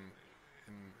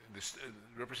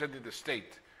representing the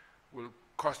state will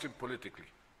cost him politically,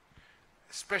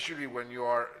 especially when you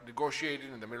are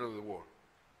negotiating in the middle of the war.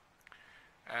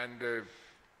 And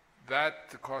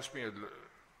that cost me a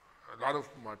lot of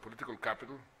my political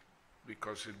capital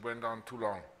because it went on too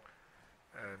long.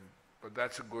 But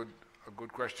that's a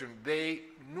good question. They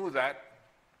knew that,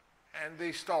 and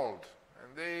they stalled,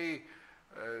 and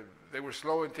they were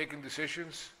slow in taking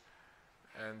decisions,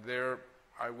 and there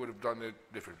I would have done it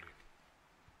differently.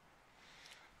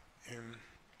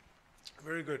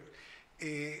 Very good.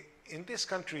 In this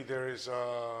country, there is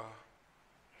a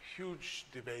huge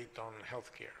debate on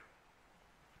healthcare.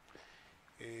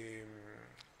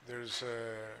 There's,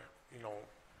 you know,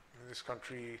 in this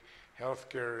country,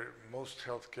 healthcare, most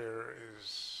healthcare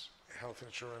health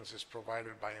insurance is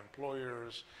provided by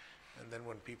employers, and then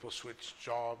when people switch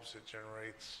jobs, it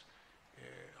generates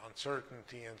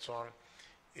uncertainty and so on.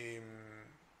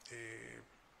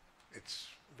 It's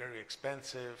very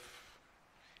expensive.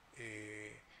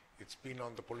 It's been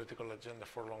on the political agenda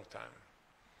for a long time.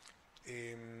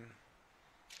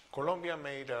 Colombia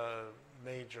made a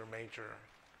major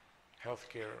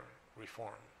healthcare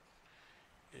reform.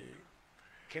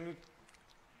 Can you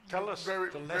tell us the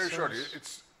lessons? Very shortly.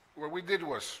 What we did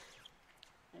was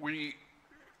we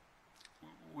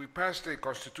passed a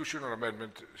constitutional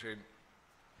amendment saying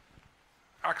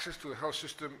access to the health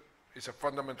system is a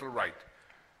fundamental right.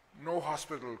 No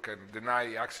hospital can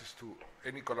deny access to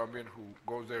any Colombian who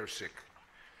goes there sick.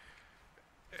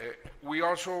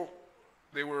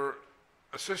 They were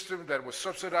a system that was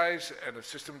subsidized and a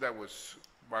system that was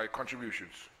by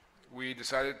contributions. We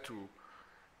decided to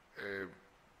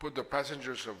put the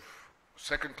passengers of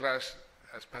second class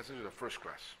as passengers of first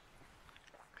class.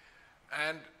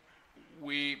 And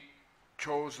we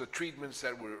chose the treatments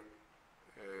that were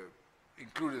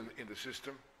included in the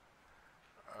system.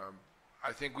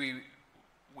 I think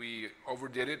we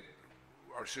overdid it.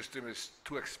 Our system is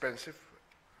too expensive.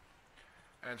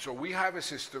 And so we have a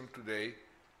system today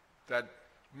that,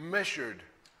 measured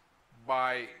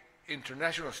by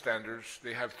international standards,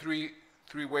 they have three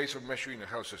ways of measuring the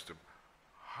health system.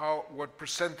 What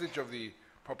percentage of the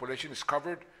population is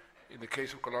covered? In the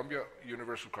case of Colombia,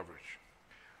 universal coverage.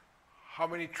 How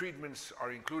many treatments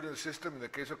are included in the system? In the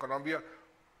case of Colombia,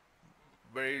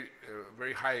 very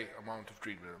high amount of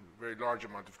treatment, very large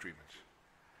amount of treatments.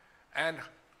 And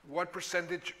what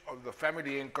percentage of the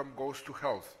family income goes to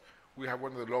health? We have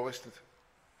one of the lowest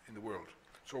in the world.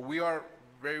 So we are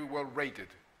very well rated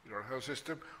in our health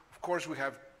system. Of course, we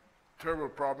have terrible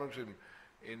problems in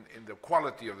the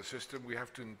quality of the system. We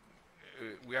have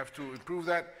to improve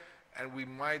that, and we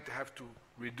might have to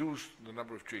reduce the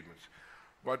number of treatments.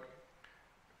 But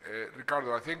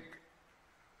Ricardo, I think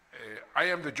I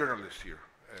am the journalist here.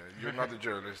 You're not the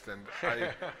journalist, and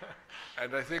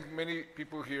I think many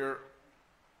people here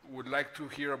would like to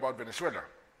hear about Venezuela.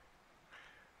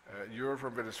 You're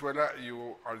from Venezuela.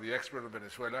 You are the expert of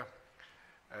Venezuela.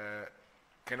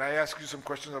 Can I ask you some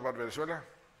questions about Venezuela?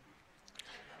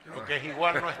 Okay,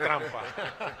 igual no es trampa.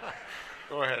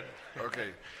 Go ahead.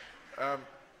 Okay.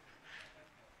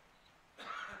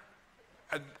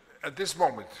 At this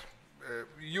moment,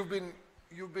 you've been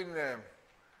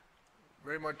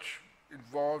very much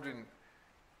involved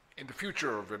in the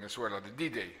future of Venezuela, the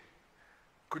D-Day.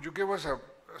 Could you give us a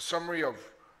summary of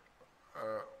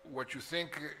what you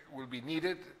think will be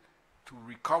needed to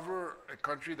recover a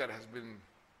country that has been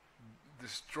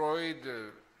destroyed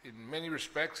in many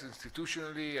respects,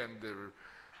 institutionally and the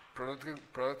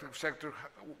productive sector?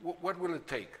 What will it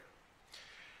take?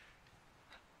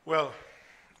 Well,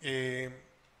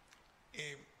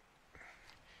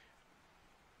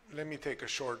 let me take a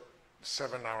short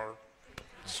 7-hour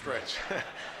stretch.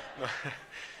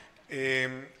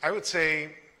 I would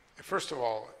say, first of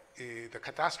all, the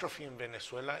catastrophe in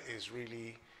Venezuela is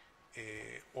really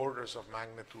orders of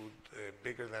magnitude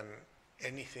bigger than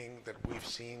anything that we've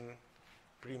seen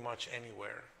pretty much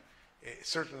anywhere.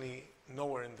 Certainly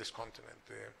nowhere in this continent.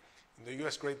 In the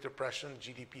US Great Depression,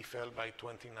 GDP fell by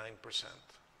 29%.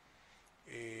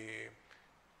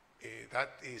 That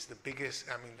is the biggest,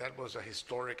 I mean, that was a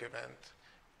historic event.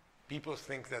 People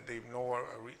think that they know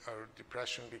our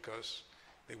depression because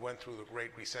they went through the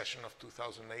Great Recession of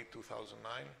 2008,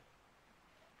 2009.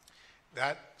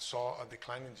 That saw a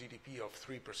decline in GDP of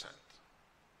 3%.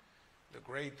 The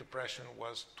Great Depression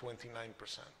was 29%.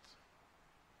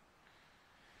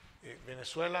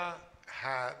 Venezuela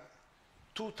had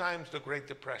 2 times the Great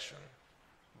Depression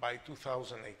by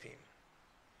 2018.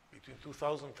 Between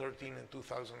 2013 and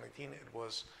 2018, it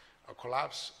was a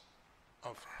collapse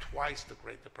of twice the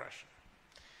Great Depression.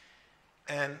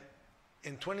 And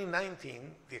in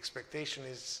 2019, the expectation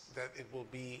is that it will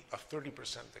be a 30%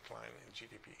 decline in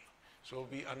GDP. So it will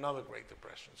be another Great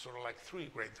Depression, sort of like 3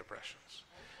 Great Depressions.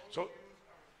 So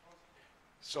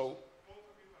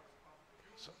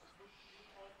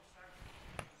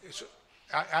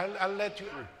I'll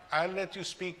let you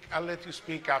speak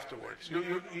afterwards.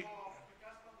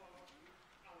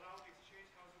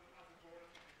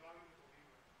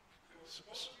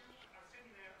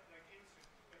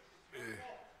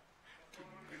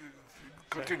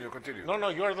 Continue. No,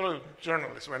 you're the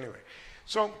journalist anyway.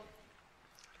 So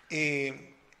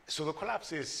the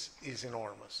collapse is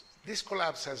enormous. This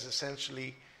collapse has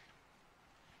essentially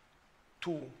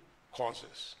 2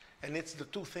 causes, and it's the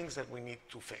 2 things that we need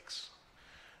to fix.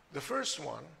 The first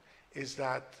one is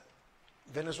that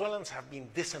Venezuelans have been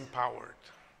disempowered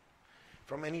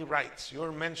from any rights. You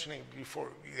were mentioning before,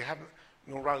 you have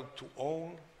no right to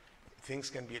own, things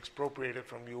can be expropriated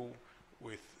from you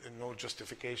with no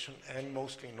justification and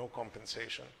mostly no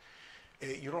compensation.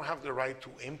 You don't have the right to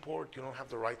import, you don't have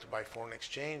the right to buy foreign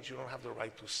exchange, you don't have the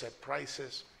right to set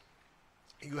prices.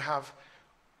 You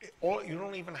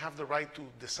don't even have the right to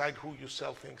decide who you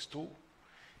sell things to.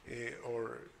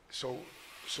 So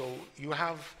you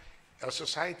have a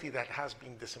society that has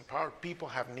been disempowered. People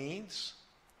have needs.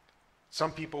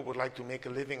 Some people would like to make a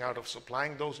living out of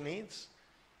supplying those needs.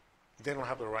 They don't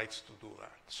have the rights to do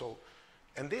that.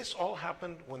 And this all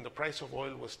happened when the price of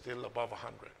oil was still above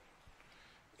 100.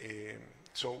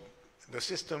 So the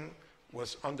system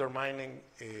was undermining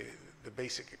the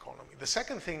basic economy. The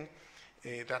second thing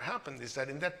that happened is that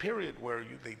in that period where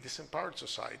they disempowered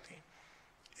society,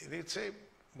 they'd say,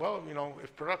 well,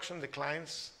 if production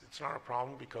declines, it's not a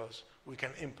problem because we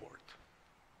can import.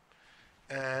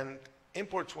 And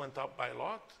imports went up by a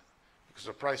lot because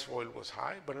the price of oil was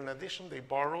high, but in addition, they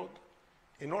borrowed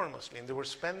enormously, and they were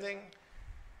spending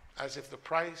as if the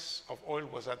price of oil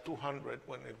was at 200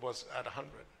 when it was at 100.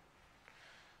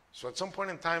 So at some point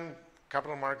in time,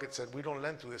 capital markets said, we don't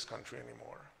lend to this country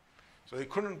anymore. So they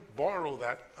couldn't borrow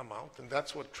that amount, and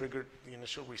that's what triggered the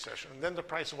initial recession. And then the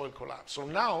price of oil collapsed. So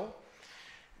now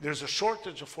there's a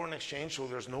shortage of foreign exchange, so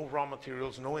there's no raw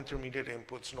materials, no intermediate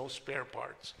inputs, no spare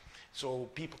parts. So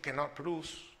people cannot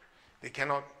produce, they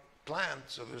cannot plant,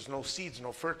 so there's no seeds,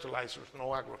 no fertilizers, no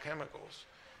agrochemicals.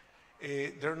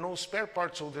 There are no spare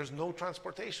parts, so there's no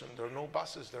transportation. There are no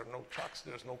buses, there are no trucks,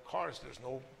 there's no cars, there's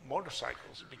no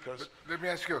motorcycles because... Let me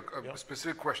ask you a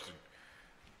specific question.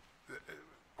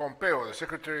 Pompeo, the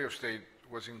Secretary of State,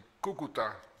 was in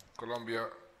Cucuta, Colombia,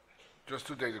 just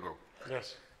 2 days ago.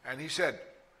 Yes. And he said,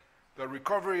 the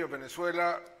recovery of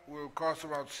Venezuela will cost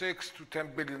about $6 to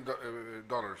 $10 billion. Do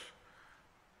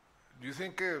you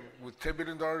think with $10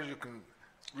 billion you can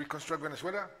reconstruct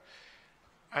Venezuela?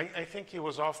 I think he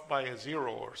was off by a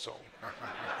 0 or so.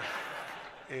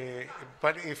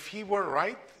 But if he were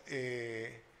right,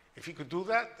 if he could do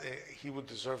that, he would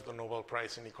deserve the Nobel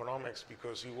Prize in economics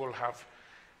because he will have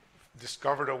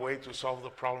discovered a way to solve the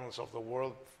problems of the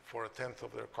world for 1/10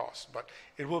 of their cost. But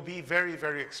it will be very,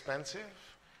 very expensive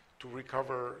to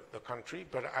recover the country,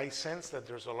 but I sense that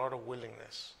there's a lot of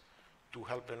willingness to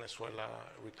help Venezuela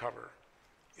recover.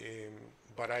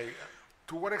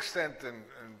 To what extent, and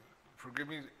forgive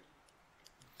me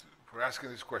for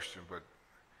asking this question, but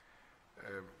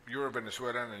you're a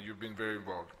Venezuelan and you've been very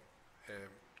involved.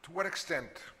 To what extent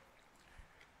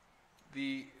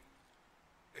the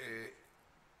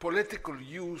political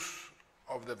use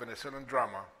of the Venezuelan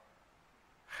drama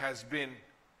has been,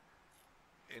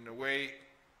 in a way,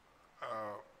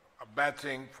 a bad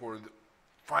thing for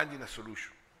finding a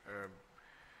solution?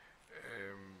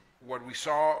 What we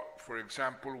saw, for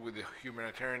example, with the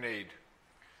humanitarian aid,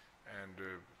 and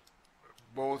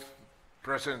both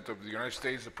President of the United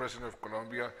States, the President of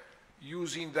Colombia,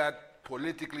 using that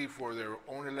politically for their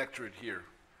own electorate here.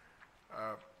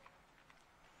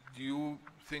 Do you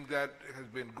think that has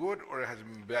been good or it has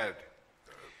been bad?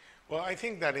 Well, I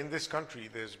think that in this country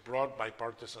there's broad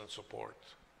bipartisan support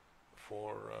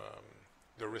for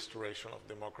the restoration of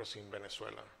democracy in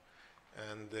Venezuela,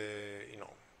 and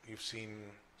you've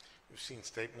seen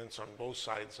statements on both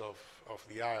sides of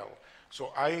the aisle.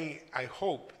 So I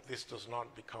hope this does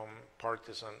not become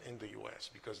partisan in the U.S.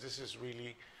 because this is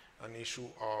really an issue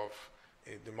of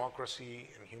democracy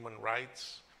and human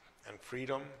rights and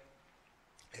freedom,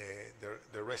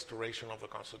 the restoration of the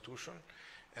Constitution,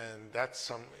 and it's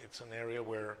an area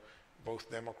where both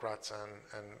Democrats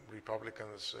and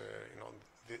Republicans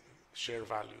share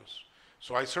values.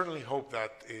 So I certainly hope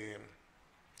that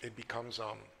it becomes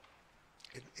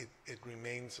it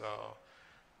remains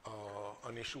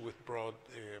an issue with broad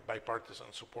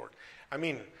bipartisan support. I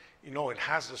mean, you know, it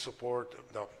has the support,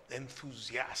 the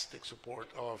enthusiastic support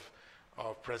of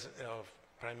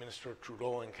Prime Minister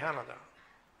Trudeau in Canada.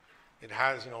 It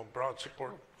has, you know, broad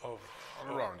support of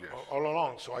all around, yes. All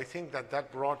along. So I think that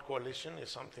that broad coalition is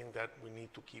something that we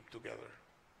need to keep together.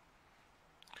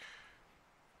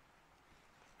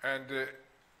 And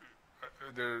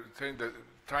they're saying that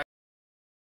time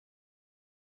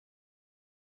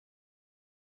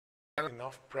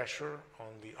enough pressure on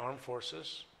the armed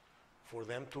forces for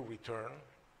them to return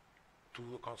to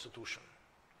the Constitution.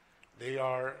 They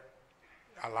are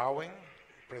allowing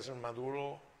President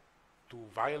Maduro to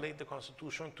violate the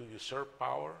Constitution, to usurp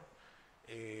power,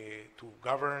 to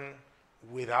govern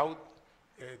without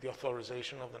the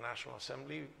authorization of the National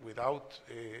Assembly, without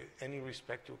any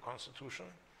respect to the Constitution.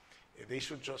 They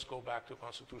should just go back to the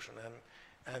Constitution.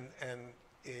 And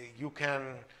you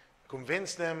can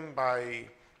convince them by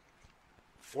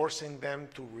forcing them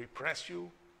to repress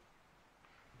you,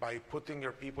 by putting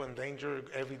your people in danger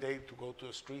every day to go to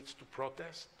the streets to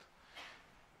protest,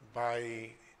 by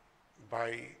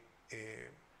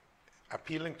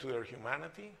appealing to their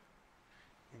humanity,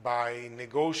 by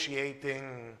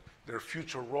negotiating their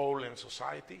future role in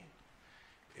society.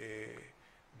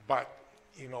 But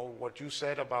you know what you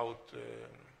said about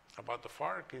the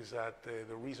FARC is that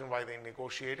the reason why they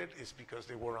negotiated is because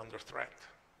they were under threat,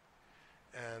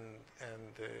 and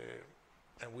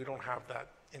we don't have that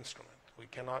instrument. We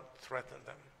cannot threaten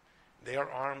them. They are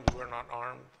armed. We're not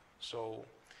armed. So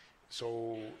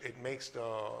it makes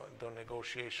the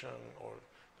negotiation or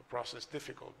the process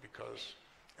difficult because,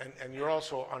 and you're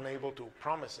also unable to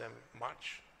promise them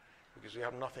much because you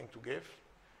have nothing to give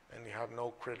and you have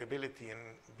no credibility in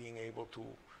being able to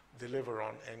deliver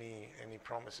on any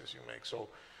promises you make. So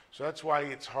that's why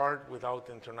it's hard without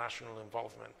international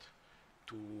involvement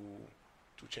to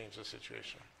change the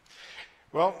situation.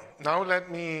 Well, now let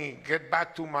me get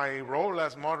back to my role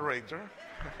as moderator.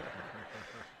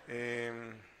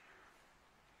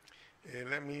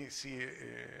 Let me see.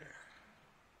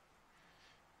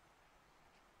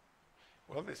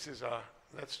 Well, this is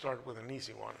let's start with an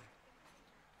easy one.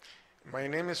 My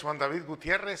name is Juan David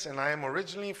Gutierrez, and I am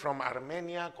originally from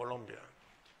Armenia, Colombia.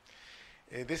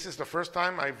 This is the first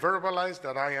time I verbalized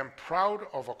that I am proud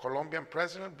of a Colombian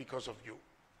president because of you.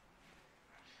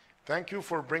 Thank you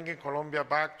for bringing Colombia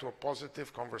back to a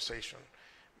positive conversation.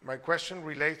 My question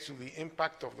relates to the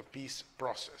impact of the peace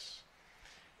process.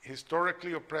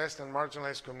 Historically oppressed and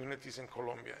marginalized communities in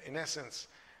Colombia. In essence,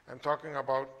 I'm talking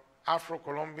about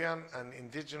Afro-Colombian and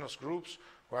indigenous groups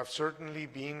who have certainly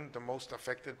been the most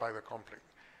affected by the conflict.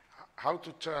 How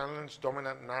to challenge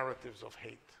dominant narratives of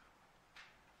hate?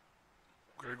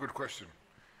 Very good question.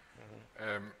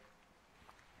 Mm-hmm.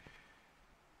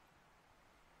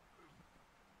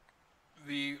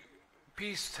 The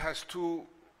peace has two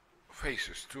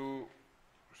phases, two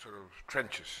sort of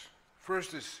trenches.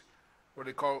 First is what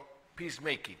they call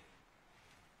peacemaking,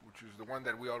 which is the one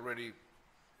that we already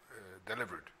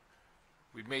delivered.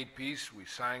 We made peace, we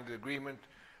signed the agreement,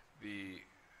 the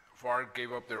FARC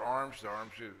gave up their arms, the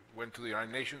arms went to the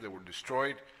United Nations, they were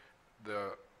destroyed.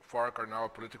 The FARC are now a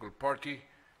political party,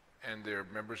 and their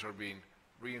members are being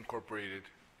reincorporated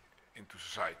into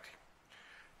society.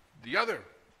 The other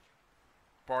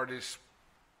part is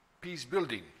peace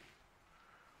building,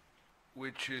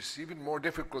 which is even more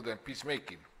difficult than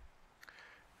peacemaking.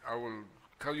 I will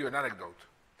tell you an anecdote.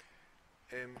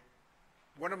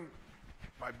 One of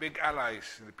my big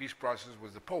allies in the peace process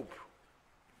was the Pope.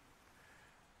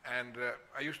 And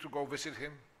I used to go visit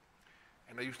him,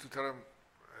 and I used to tell him,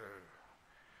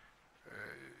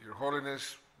 Your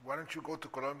Holiness, why don't you go to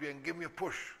Colombia and give me a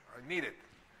push? I need it.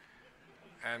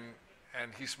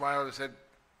 And he smiled and said,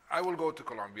 I will go to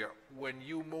Colombia when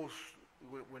you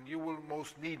will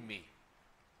most need me.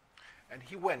 And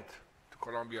he went to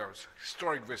Colombia. It was a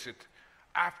historic visit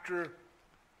after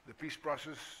the peace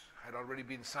process had already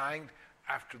been signed,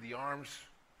 after the arms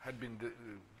had been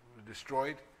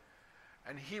destroyed.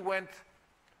 And he went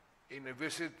in a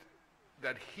visit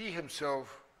that he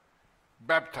himself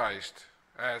baptized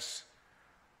as,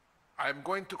 I'm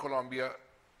going to Colombia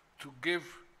to give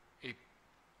a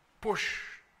push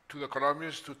to the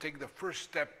Colombians to take the first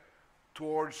step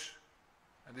towards,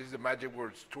 and this is the magic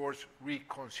words, towards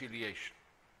reconciliation.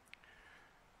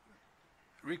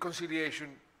 Reconciliation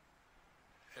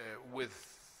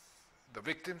with the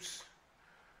victims,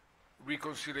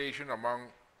 reconciliation among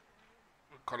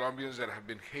Colombians that have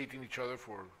been hating each other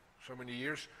for so many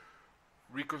years,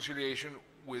 reconciliation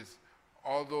with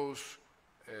all those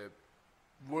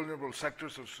vulnerable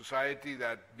sectors of society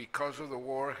that because of the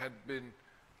war had been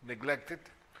neglected,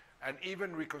 and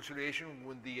even reconciliation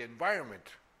with the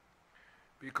environment,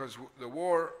 because the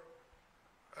war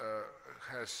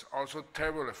has also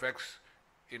terrible effects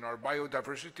in our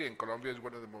biodiversity, and Colombia is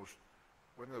one of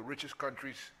the richest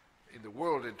countries in the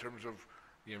world in terms of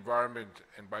the environment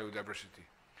and biodiversity.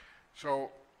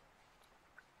 So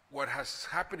what is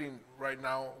happening,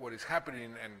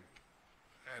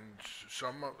 and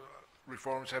some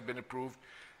reforms have been approved,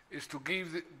 is to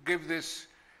give this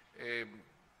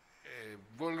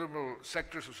vulnerable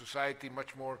sectors of society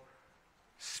much more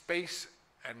space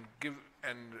and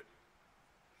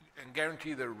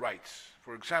guarantee their rights.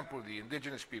 For example, the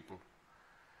indigenous people,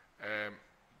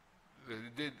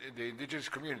 the indigenous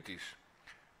communities,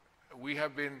 we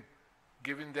have been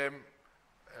giving them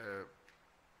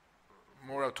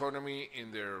more autonomy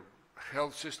in their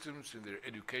health systems, in their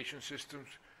education systems,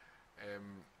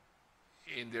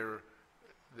 in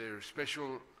their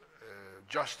special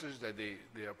justice that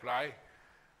they apply.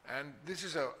 And this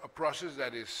is a process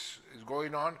that is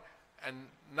going on, and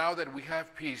now that we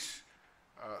have peace,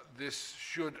 this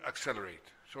should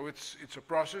accelerate. So it's a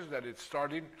process that is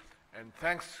starting, and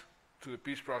thanks to the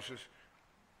peace process,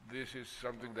 this is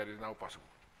something that is now possible.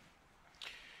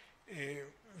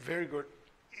 Very good.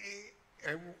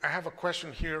 I have a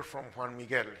question here from Juan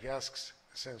Miguel. He asks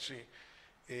essentially,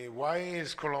 why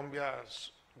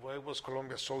was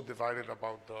Colombia so divided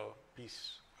about the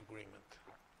peace agreement?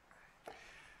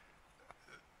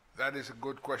 That is a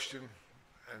good question,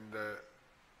 and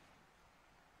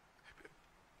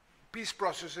peace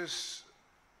processes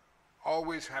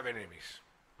always have enemies.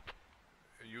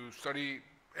 You study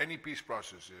any peace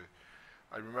process.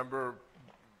 I remember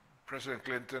President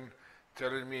Clinton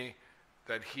telling me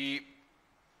that he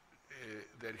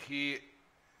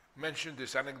mentioned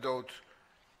this anecdote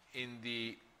in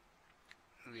the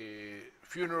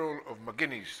funeral of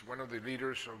McGuinness, one of the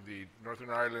leaders of the Northern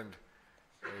Ireland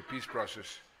peace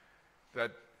process,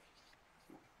 that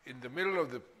in the middle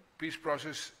of the peace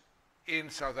process in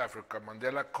South Africa,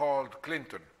 Mandela called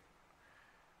Clinton,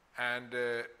 and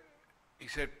he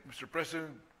said, "Mr.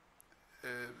 President,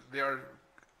 they are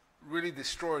really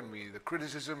destroying me. The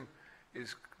criticism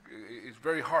is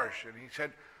very harsh." And he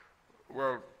said,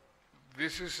 "Well,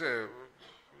 this is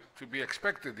to be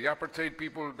expected. The apartheid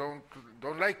people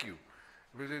don't like you."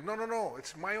 He said, "No,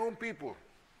 it's my own people,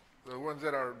 the ones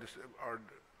that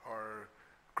are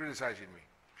criticizing me."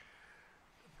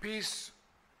 Peace,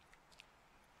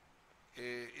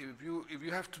 if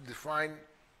you have to define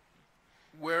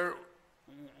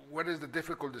what is the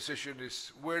difficult decision,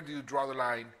 is where do you draw the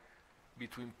line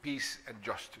between peace and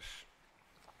justice?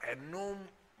 And no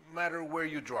matter where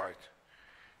you draw it,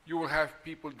 you will have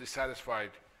people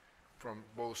dissatisfied from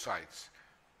both sides.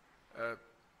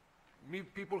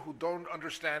 People who don't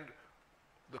understand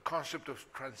the concept of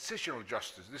transitional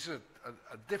justice. This is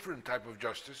a different type of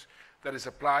justice that is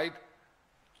applied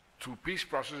to peace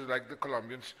processes like the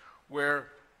Colombians, where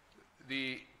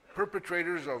the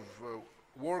perpetrators of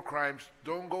war crimes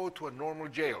don't go to a normal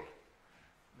jail.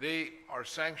 They are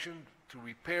sanctioned to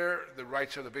repair the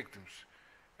rights of the victims.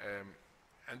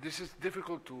 And this is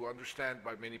difficult to understand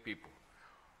by many people.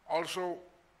 Also,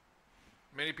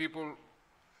 many people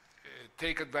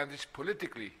take advantage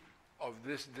politically of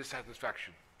this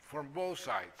dissatisfaction from both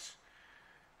sides.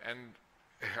 And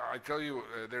I tell you,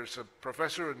 there's a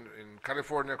professor in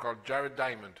California called Jared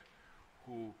Diamond,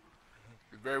 who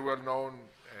is very well known,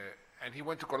 and he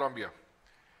went to Colombia.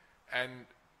 And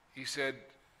he said,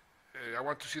 "I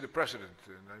want to see the president."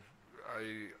 And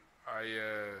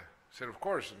I said, "Of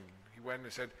course." And he went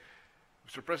and said,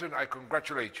 "Mr. President, I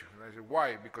congratulate you." And I said,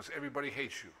 "Why?" "Because everybody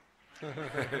hates you."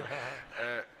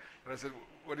 And I said,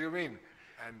 "What do you mean?"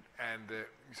 And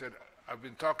he said, "I've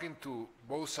been talking to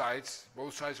both sides.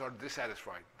 Both sides are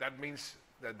dissatisfied. That means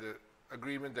that the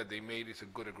agreement that they made is a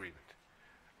good agreement."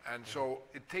 And so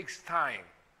it takes time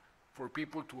for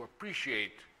people to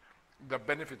appreciate the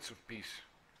benefits of peace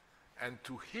and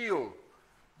to heal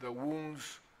the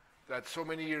wounds that so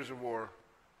many years of war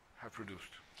have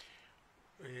produced.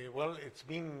 Well, it's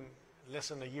been less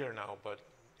than a year now, but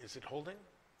is it holding?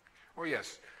 Oh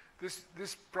yes,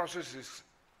 this process is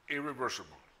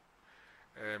irreversible.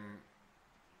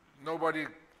 Nobody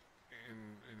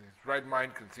in his right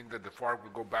mind can think that the FARC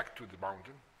will go back to the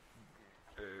mountain.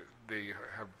 They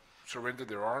have surrendered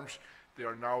their arms. They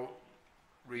are now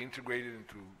reintegrated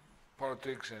into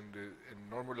politics and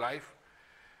normal life.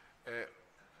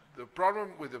 The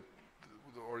problem with the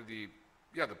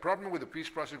problem with the peace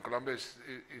process in Colombia is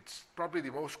it's probably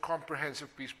the most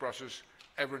comprehensive peace process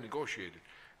ever negotiated.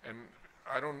 And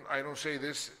I don't say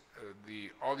this,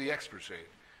 all the experts say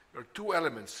it. There are two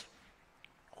elements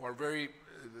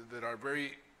that are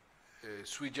very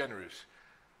sui generis,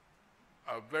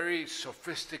 a very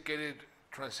sophisticated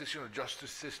transitional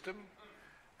justice system,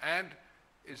 and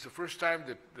it's the first time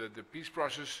that the peace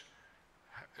process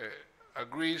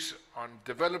agrees on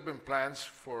development plans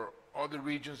for other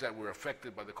regions that were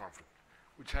affected by the conflict,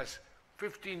 which has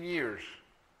 15 years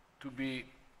to be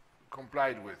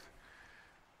complied with.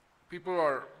 People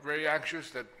are very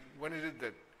anxious that when is it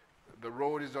that the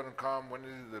road is going to come, when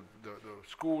is it the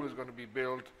school is going to be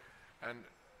built, and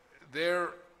there,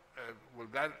 well,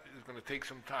 that is going to take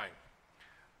some time.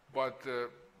 But the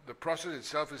process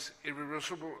itself is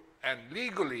irreversible, and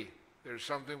legally, there's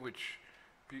something which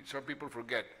some people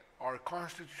forget. Our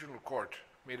Constitutional Court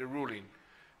made a ruling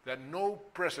that no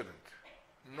president,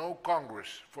 no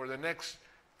Congress, for the next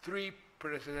 3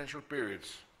 presidential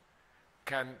periods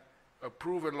can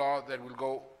approve a law that will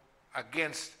go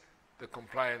against the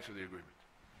compliance of the agreement.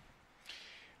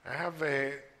 I have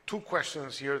 2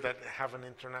 questions here that have an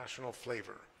international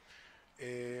flavor.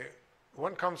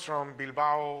 One comes from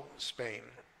Bilbao, Spain,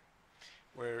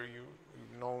 where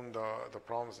you've known the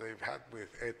problems they've had with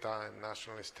ETA and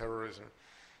nationalist terrorism.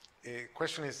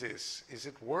 Question is this: is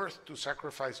it worth to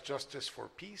sacrifice justice for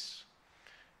peace?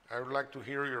 I would like to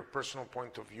hear your personal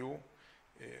point of view.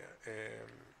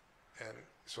 And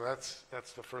so that's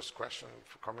the first question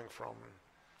coming from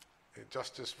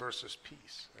justice versus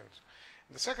peace. And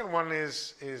the second one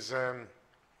is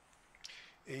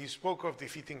you spoke of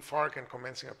defeating FARC and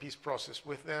commencing a peace process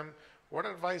with them. What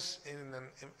advice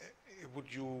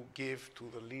would you give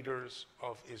to the leaders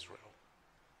of Israel?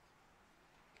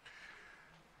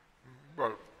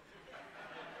 Well,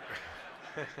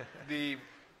 the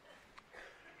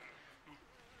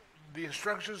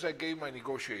instructions I gave my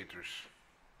negotiators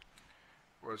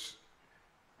was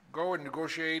go and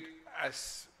negotiate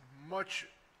as much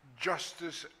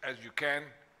justice as you can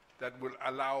that will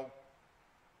allow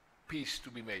peace to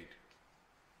be made.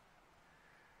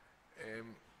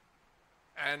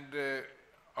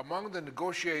 Among the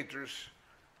negotiators,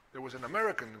 there was an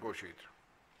American negotiator,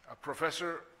 a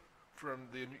professor from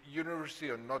the University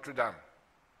of Notre Dame.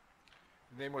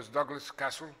 His name was Douglas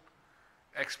Castle,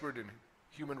 expert in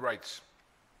human rights.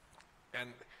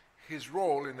 And his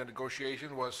role in the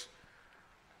negotiation was,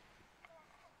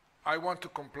 I want to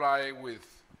comply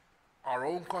with our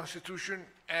own constitution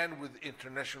and with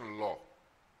international law.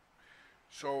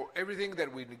 So everything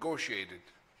that we negotiated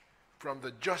from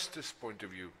the justice point of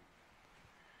view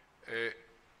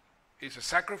is a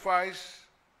sacrifice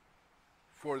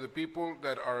for the people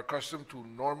that are accustomed to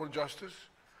normal justice,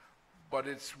 but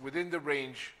it's within the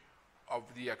range of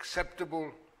the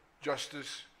acceptable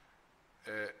justice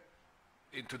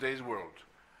in today's world.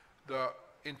 The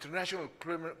International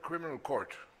Criminal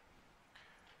Court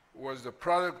was the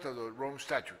product of the Rome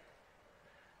Statute,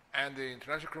 and the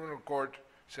International Criminal Court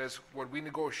says what we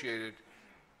negotiated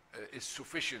is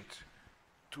sufficient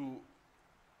to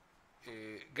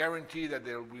guarantee that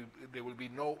there will be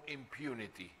no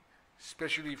impunity,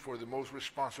 especially for the most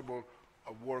responsible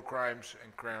of war crimes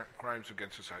and crimes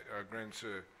against society, against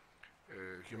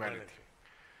humanity.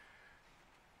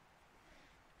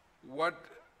 What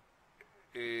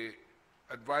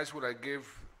advice would I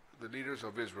give the leaders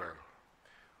of Israel?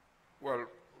 Well,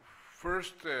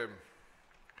 first,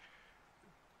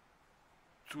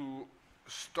 to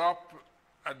stop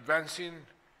advancing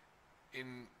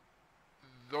in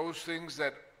those things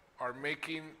that are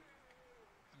making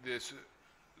this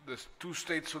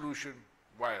two-state solution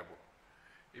viable.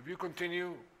 If you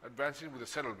continue advancing with the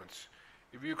settlements,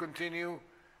 if you continue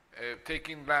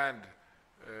taking land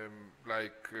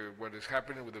like what is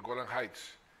happening with the Golan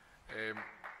Heights,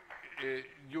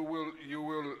 you will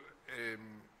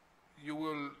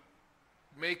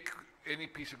make any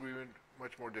peace agreement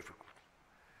much more difficult.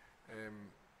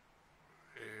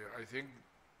 I think,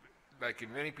 like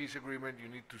in any peace agreement, you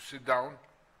need to sit down,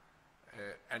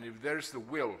 and if there's the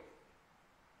will,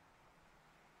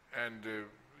 and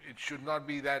it should not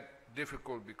be that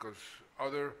difficult because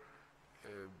other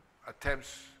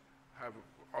attempts have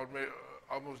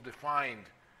almost defined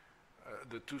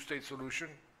the two-state solution.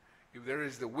 If there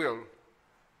is the will,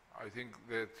 I think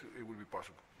that it will be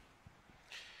possible.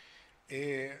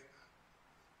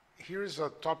 Here's a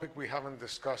topic we haven't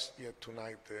discussed yet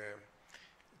tonight. It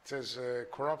says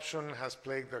corruption has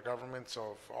plagued the governments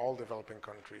of all developing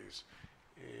countries.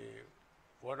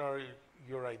 What are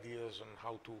your ideas on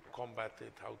how to combat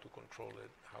it, how to control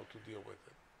it, how to deal with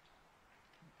it?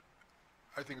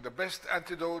 I think the best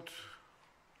antidote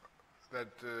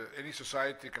that any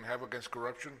society can have against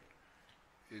corruption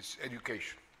is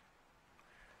education.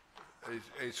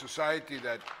 A society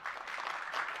that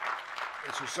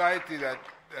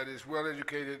is well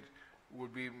educated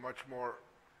would be much more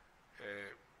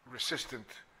resistant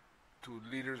to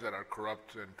leaders that are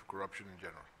corrupt and to corruption in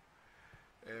general.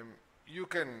 You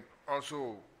can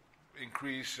also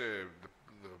increase the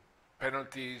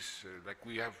penalties, like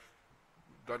we have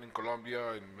done in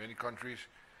Colombia, in many countries,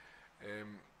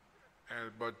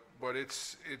 but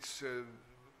it's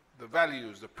the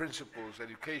values, the principles,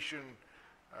 education,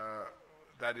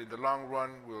 that in the long run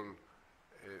will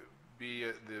be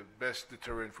the best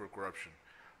deterrent for corruption.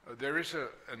 There is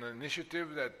an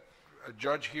initiative that a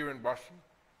judge here in Boston,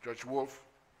 Judge Wolf,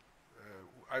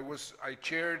 I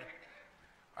chaired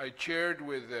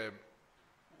with the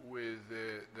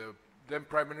then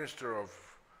Prime Minister of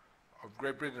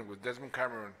Great Britain, with Desmond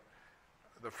Cameron,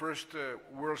 the first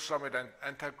World Summit,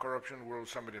 Anti-Corruption World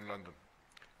Summit in London.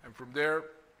 And from there,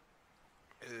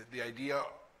 the idea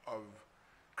of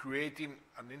creating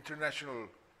an international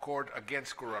court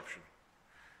against corruption,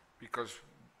 because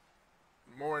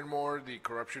more and more the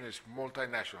corruption is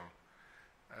multinational.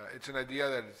 It's an idea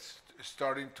that is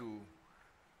starting to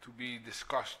be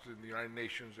discussed in the United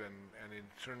Nations and in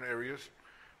certain areas.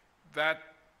 That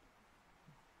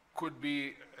could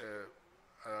be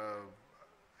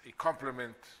a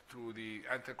complement to the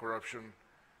anti-corruption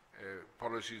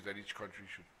policies that each country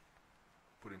should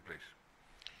put in place.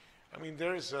 I mean,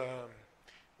 there's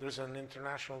an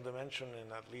international dimension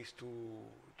in at least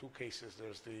two cases.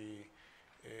 There's the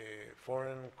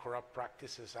Foreign Corrupt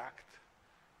Practices Act,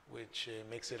 which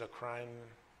makes it a crime,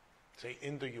 say,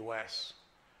 in the U.S.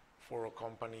 for a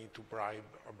company to bribe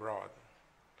abroad,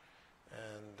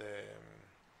 and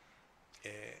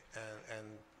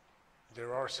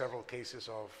there are several cases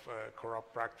of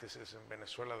corrupt practices in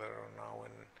Venezuela that are now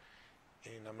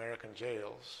in American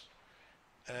jails,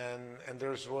 and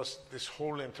there was this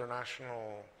whole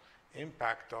international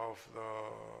impact of the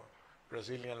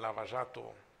Brazilian Lava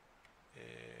Jato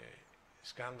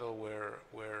scandal,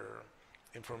 where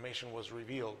information was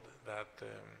revealed that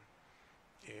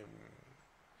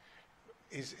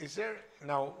is there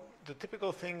now. The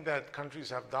typical thing that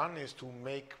countries have done is to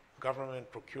make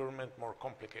government procurement more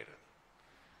complicated,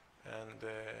 and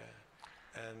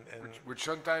which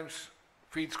sometimes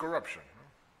feeds corruption.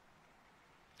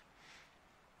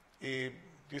 Do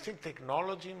you think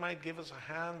technology might give us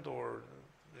a hand, or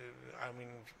I mean,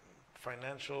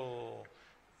 financial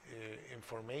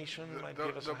information might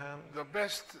give us a hand? The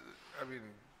best, I mean,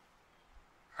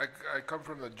 I come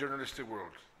from the journalistic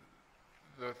world.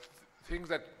 The things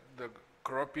that the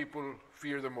corrupt people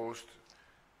fear the most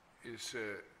is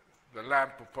the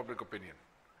lamp of public opinion.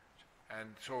 And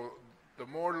so the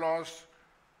more laws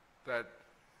that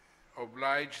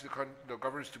oblige the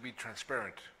governments to be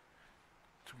transparent,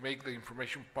 to make the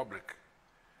information public,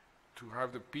 to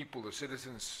have the people, the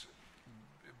citizens,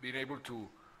 being able to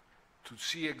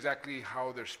see exactly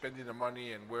how they're spending the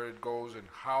money and where it goes and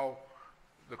how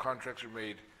the contracts are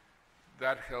made,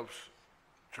 that helps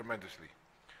tremendously.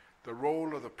 The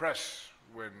role of the press,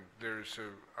 when there's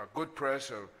a good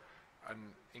press, an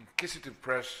inquisitive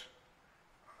press,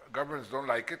 governments don't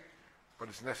like it, but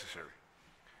it's necessary.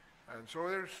 And so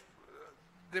there's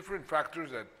different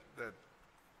factors that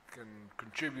can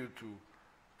contribute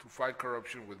to fight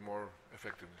corruption with more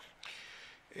effectiveness.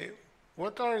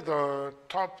 What are the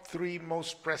top 3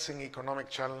 most pressing economic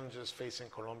challenges facing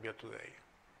Colombia today?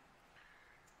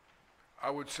 I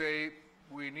would say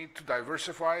we need to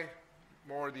diversify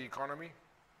more the economy.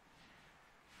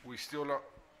 We still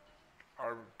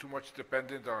are too much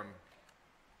dependent on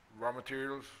raw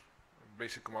materials,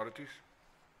 basic commodities.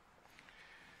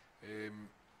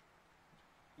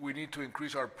 We need to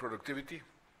increase our productivity.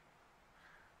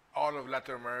 All of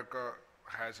Latin America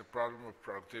has a problem of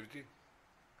productivity.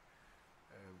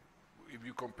 If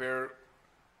you compare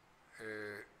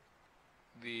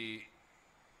the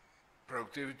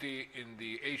productivity in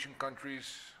the Asian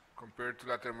countries compared to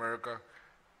Latin America,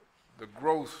 the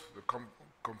growth, the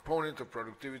component of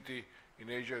productivity in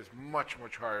Asia is much,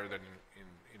 much higher than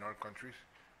in our countries.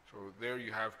 So there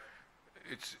you have,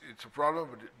 it's a problem,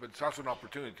 but it's also an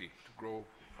opportunity to grow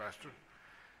faster.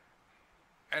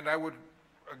 And I would,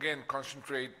 again,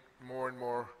 concentrate more and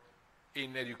more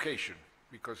in education,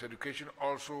 because education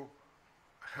also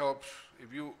helps.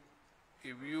 If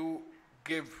you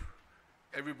give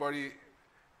everybody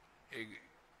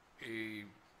a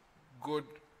good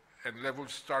and level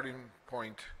starting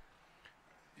point,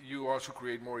 you also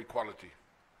create more equality.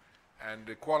 And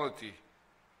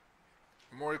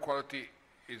more equality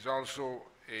is also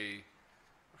a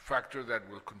factor that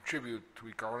will contribute to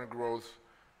economic growth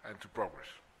and to progress.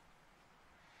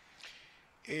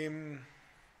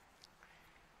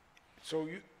 So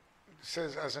you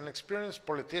says, as an experienced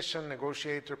politician,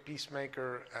 negotiator,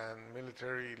 peacemaker, and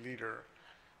military leader,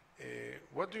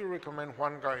 what do you recommend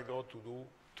Juan Guaidó to do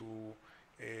to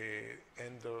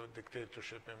end the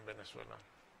dictatorship in Venezuela?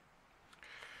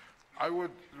 I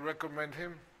would recommend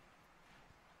him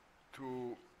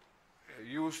to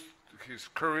use his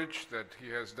courage that he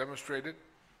has demonstrated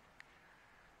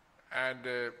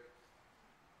and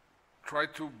try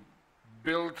to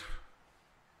build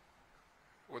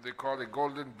what they call a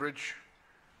golden bridge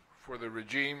for the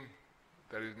regime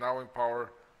that is now in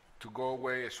power to go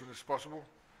away as soon as possible,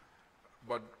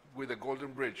 but with a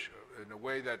golden bridge in a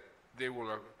way that they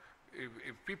will,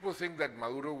 if people think that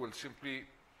Maduro will simply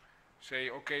say,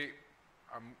 okay,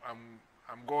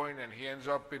 I'm going, and he ends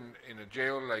up in a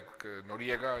jail like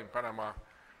Noriega in Panama,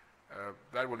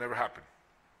 that will never happen.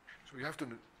 So you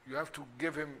have to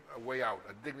give him a way out,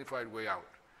 a dignified way out.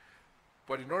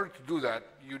 But in order to do that,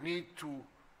 you need to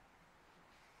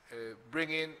bring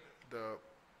in the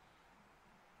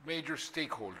major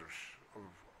stakeholders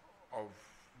of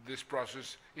this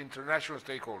process, international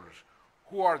stakeholders.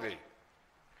 Who are they?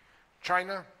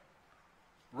 China,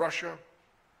 Russia,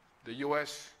 the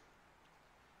US,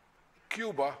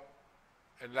 Cuba,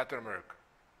 and Latin America.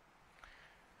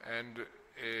 And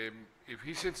if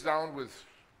he sits down with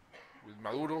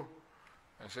Maduro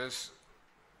and says,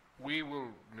 we will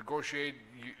negotiate,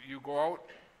 you go out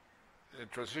and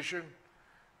transition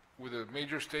with the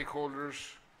major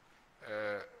stakeholders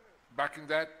backing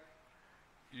that,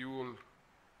 you will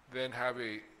then have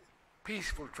a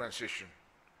peaceful transition.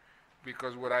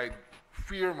 Because what I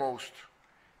fear most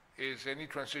is any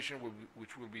transition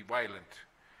which will be violent.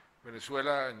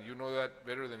 Venezuela, and you know that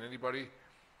better than anybody,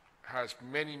 has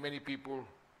many, many people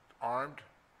armed.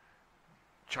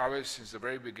 Chavez, since the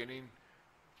very beginning,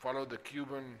 followed the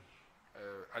Cuban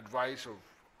advice of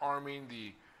arming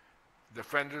the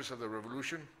defenders of the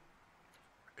revolution.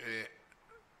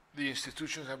 The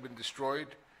institutions have been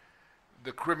destroyed.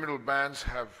 The criminal bands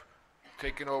have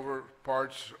taken over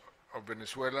parts of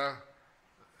Venezuela,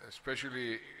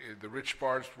 especially the rich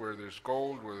parts where there's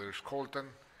gold, where there's coltan.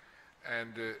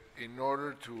 And in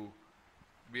order to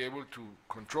be able to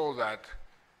control that,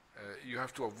 you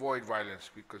have to avoid violence,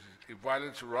 because if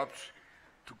violence erupts,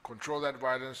 to control that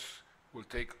violence will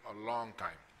take a long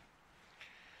time.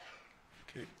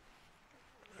 Okay.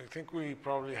 I think we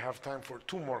probably have time for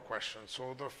 2 more questions.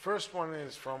 So the first one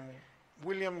is from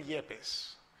William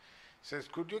Yepes. He says,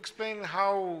 could you explain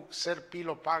how Ser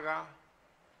Pilo Paga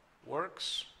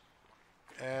works?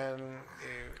 And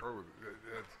that's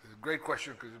a great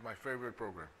question, because it's my favorite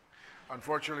program.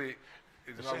 Unfortunately,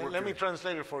 it's not working. Let me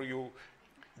translate it for you.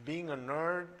 Being a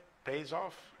nerd pays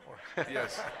off? Or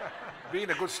yes, being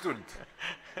a good student.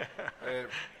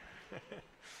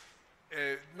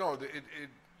 No,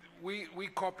 we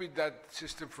copied that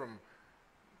system from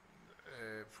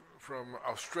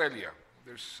Australia.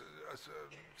 There's a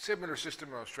similar system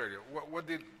in Australia. What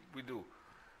did we do?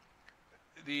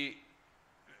 The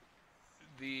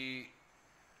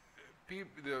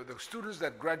students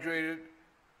that graduated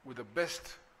with the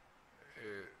best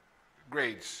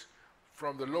grades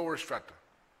from the lower strata,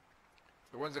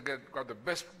 the ones that got the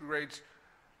best grades,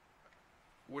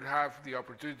 would have the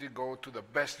opportunity to go to the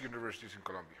best universities in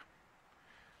Colombia.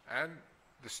 And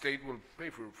the state will pay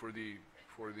for the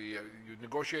you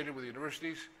negotiated with the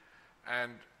universities,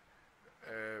 and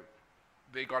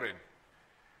they got in.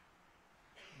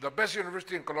 The best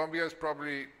university in Colombia is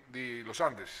probably the Los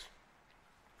Andes.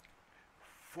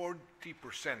 40%,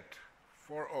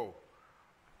 40,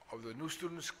 of the new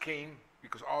students came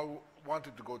because all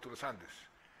wanted to go to Los Andes.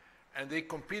 And they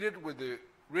competed with the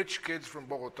rich kids from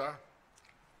Bogota,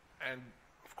 and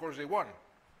of course they won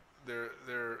their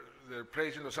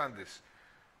place in Los Andes.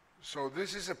 So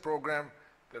this is a program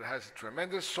that has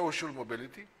tremendous social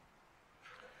mobility.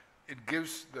 It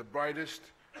gives the brightest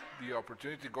the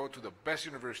opportunity to go to the best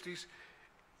universities.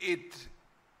 It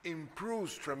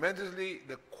improves tremendously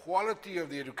the quality of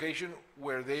the education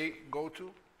where they go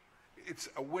to. It's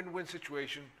a win-win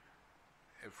situation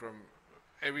from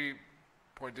every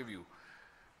point of view.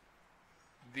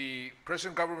 The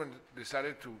present government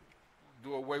decided to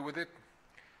do away with it.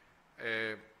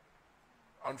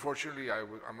 Unfortunately, I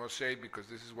must say, because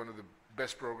this is one of the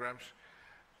best programs.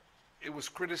 It was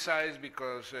criticized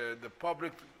because the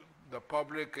public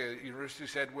university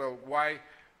said, well, why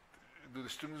do the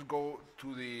students go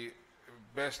to the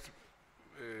best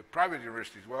private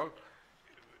universities? Well,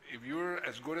 if you're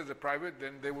as good as the private,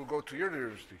 then they will go to your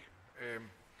university.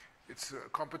 It's a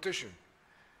competition.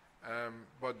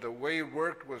 But the way it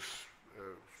worked was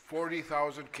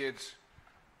 40,000 kids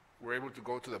were able to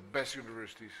go to the best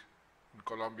universities in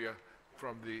Colombia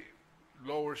from the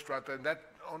lower strata, and that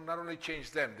not only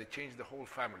changed them, they changed the whole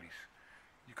families.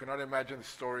 You cannot imagine the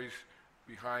stories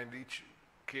behind each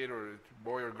kid or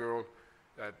boy or girl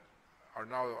that are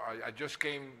now, I just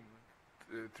came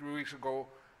 3 weeks ago,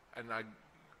 and I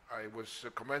was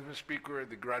a commencement speaker at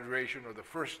the graduation of the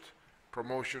first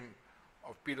promotion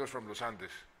of Pilos from Los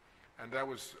Andes, and that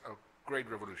was a great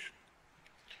revolution.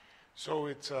 So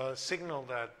it's a signal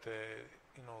that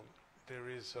you know, there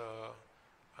is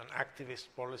an activist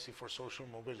policy for social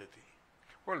mobility.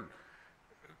 Well,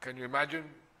 can you imagine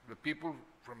the people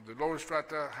from the lower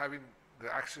strata having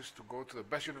the access to go to the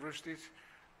best universities?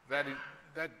 That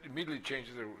immediately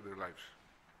changes their lives.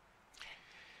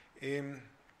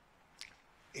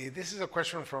 This is a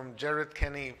question from Jared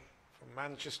Kenny from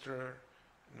Manchester,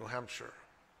 New Hampshire.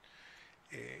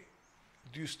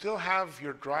 Do you still have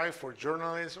your drive for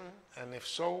journalism? And if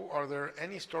so, are there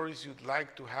any stories you'd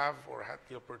like to have or had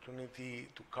the opportunity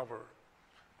to cover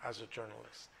as a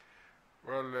journalist?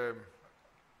 Well,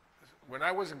 when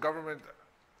I was in government,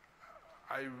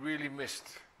 I really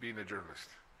missed being a journalist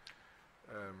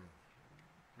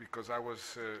because I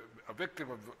was a victim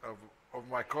of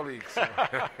my colleagues.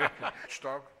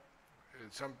 Watchdog.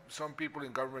 Some people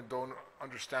in government don't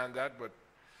understand that, but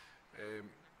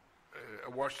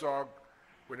a watchdog,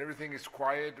 when everything is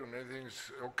quiet, when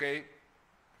everything's okay,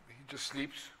 he just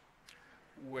sleeps.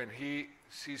 When he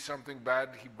sees something bad,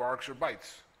 he barks or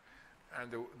bites.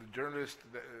 And the journalist,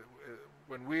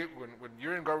 when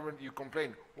you're in government, you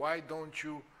complain, why don't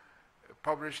you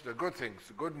publish the good things,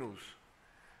 the good news?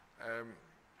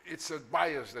 It's a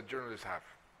bias that journalists have,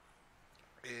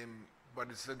 but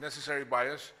it's a necessary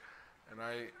bias. And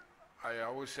I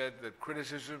always said that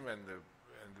criticism and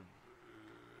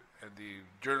the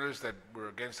journalists that were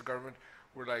against the government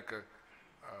were like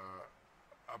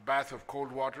a bath of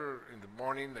cold water in the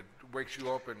morning that wakes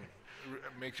you up and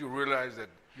makes you realize that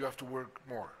you have to work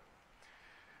more.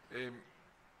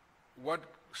 What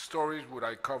stories would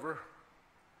I cover?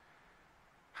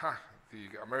 The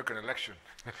American election.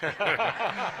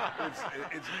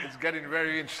 It's getting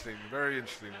very interesting, very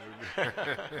interesting.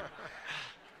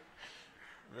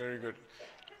 Very good.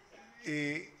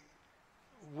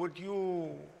 Would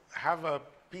you have a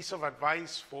piece of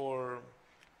advice for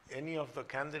any of the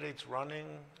candidates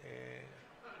running?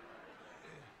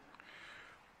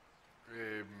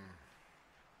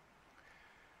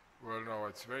 Well, no,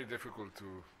 it's very difficult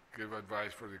to give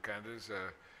advice for the candidates.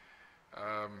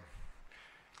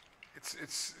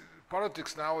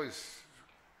 Politics now is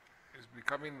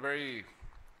becoming very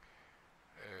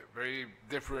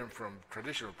different from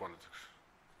traditional politics.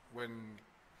 When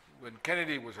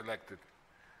Kennedy was elected,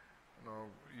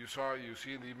 you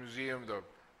see in the museum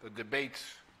the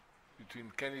debates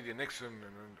between Kennedy and Nixon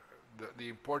and the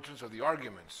importance of the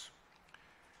arguments.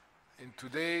 In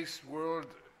today's world,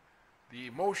 the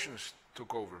emotions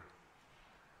took over,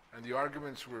 and the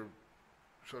arguments were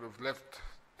sort of left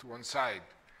to one side.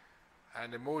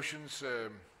 And emotions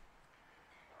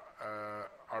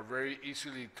are very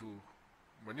easily to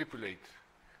manipulate.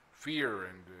 Fear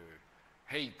and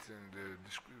hate and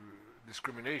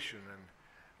discrimination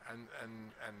and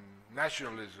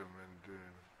nationalism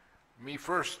and me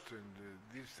first, and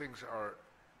these things are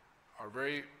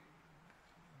very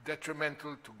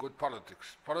detrimental to good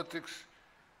politics. Politics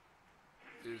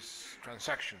is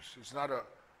transactions. It's not a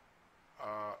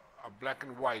black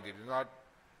and white. It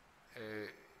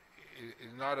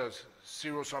is not a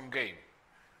zero-sum game.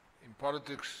 In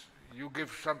politics, you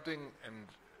give something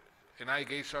and I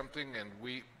gave something, and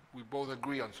we both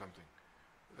agree on something.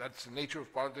 That's the nature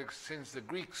of politics since the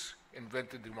Greeks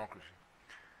invented democracy.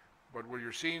 But what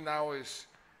you're seeing now is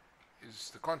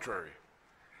the contrary.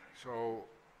 So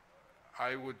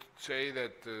I would say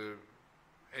that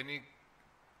any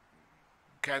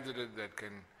candidate that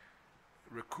can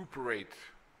recuperate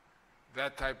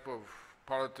that type of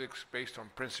politics based on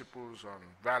principles, on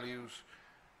values,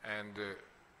 and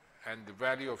the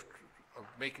value of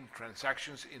making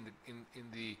transactions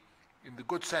in the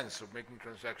good sense of making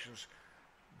transactions,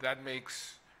 that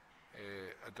makes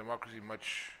a democracy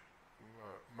much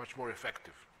more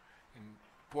effective. In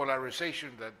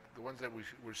polarization, that the ones that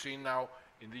we're seeing now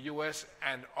in the U.S.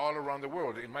 and all around the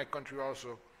world, in my country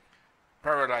also,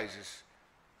 paralyzes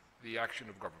the action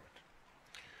of government.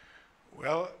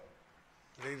 Well,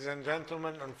 ladies and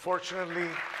gentlemen, unfortunately,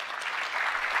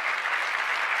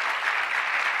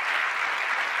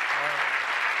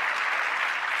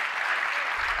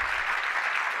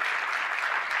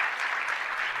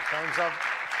 time's up.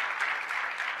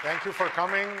 Thank you for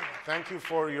coming. Thank you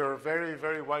for your very,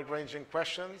 very wide-ranging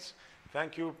questions.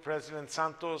 Thank you, President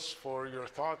Santos, for your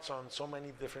thoughts on so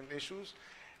many different issues.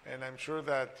 And I'm sure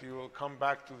that you will come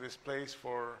back to this place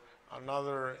for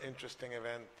another interesting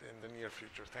event in the near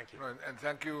future. Thank you. And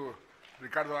thank you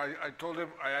Ricardo, I told him,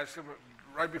 I asked him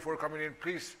right before coming in,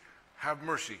 please have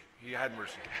mercy. He had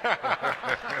mercy.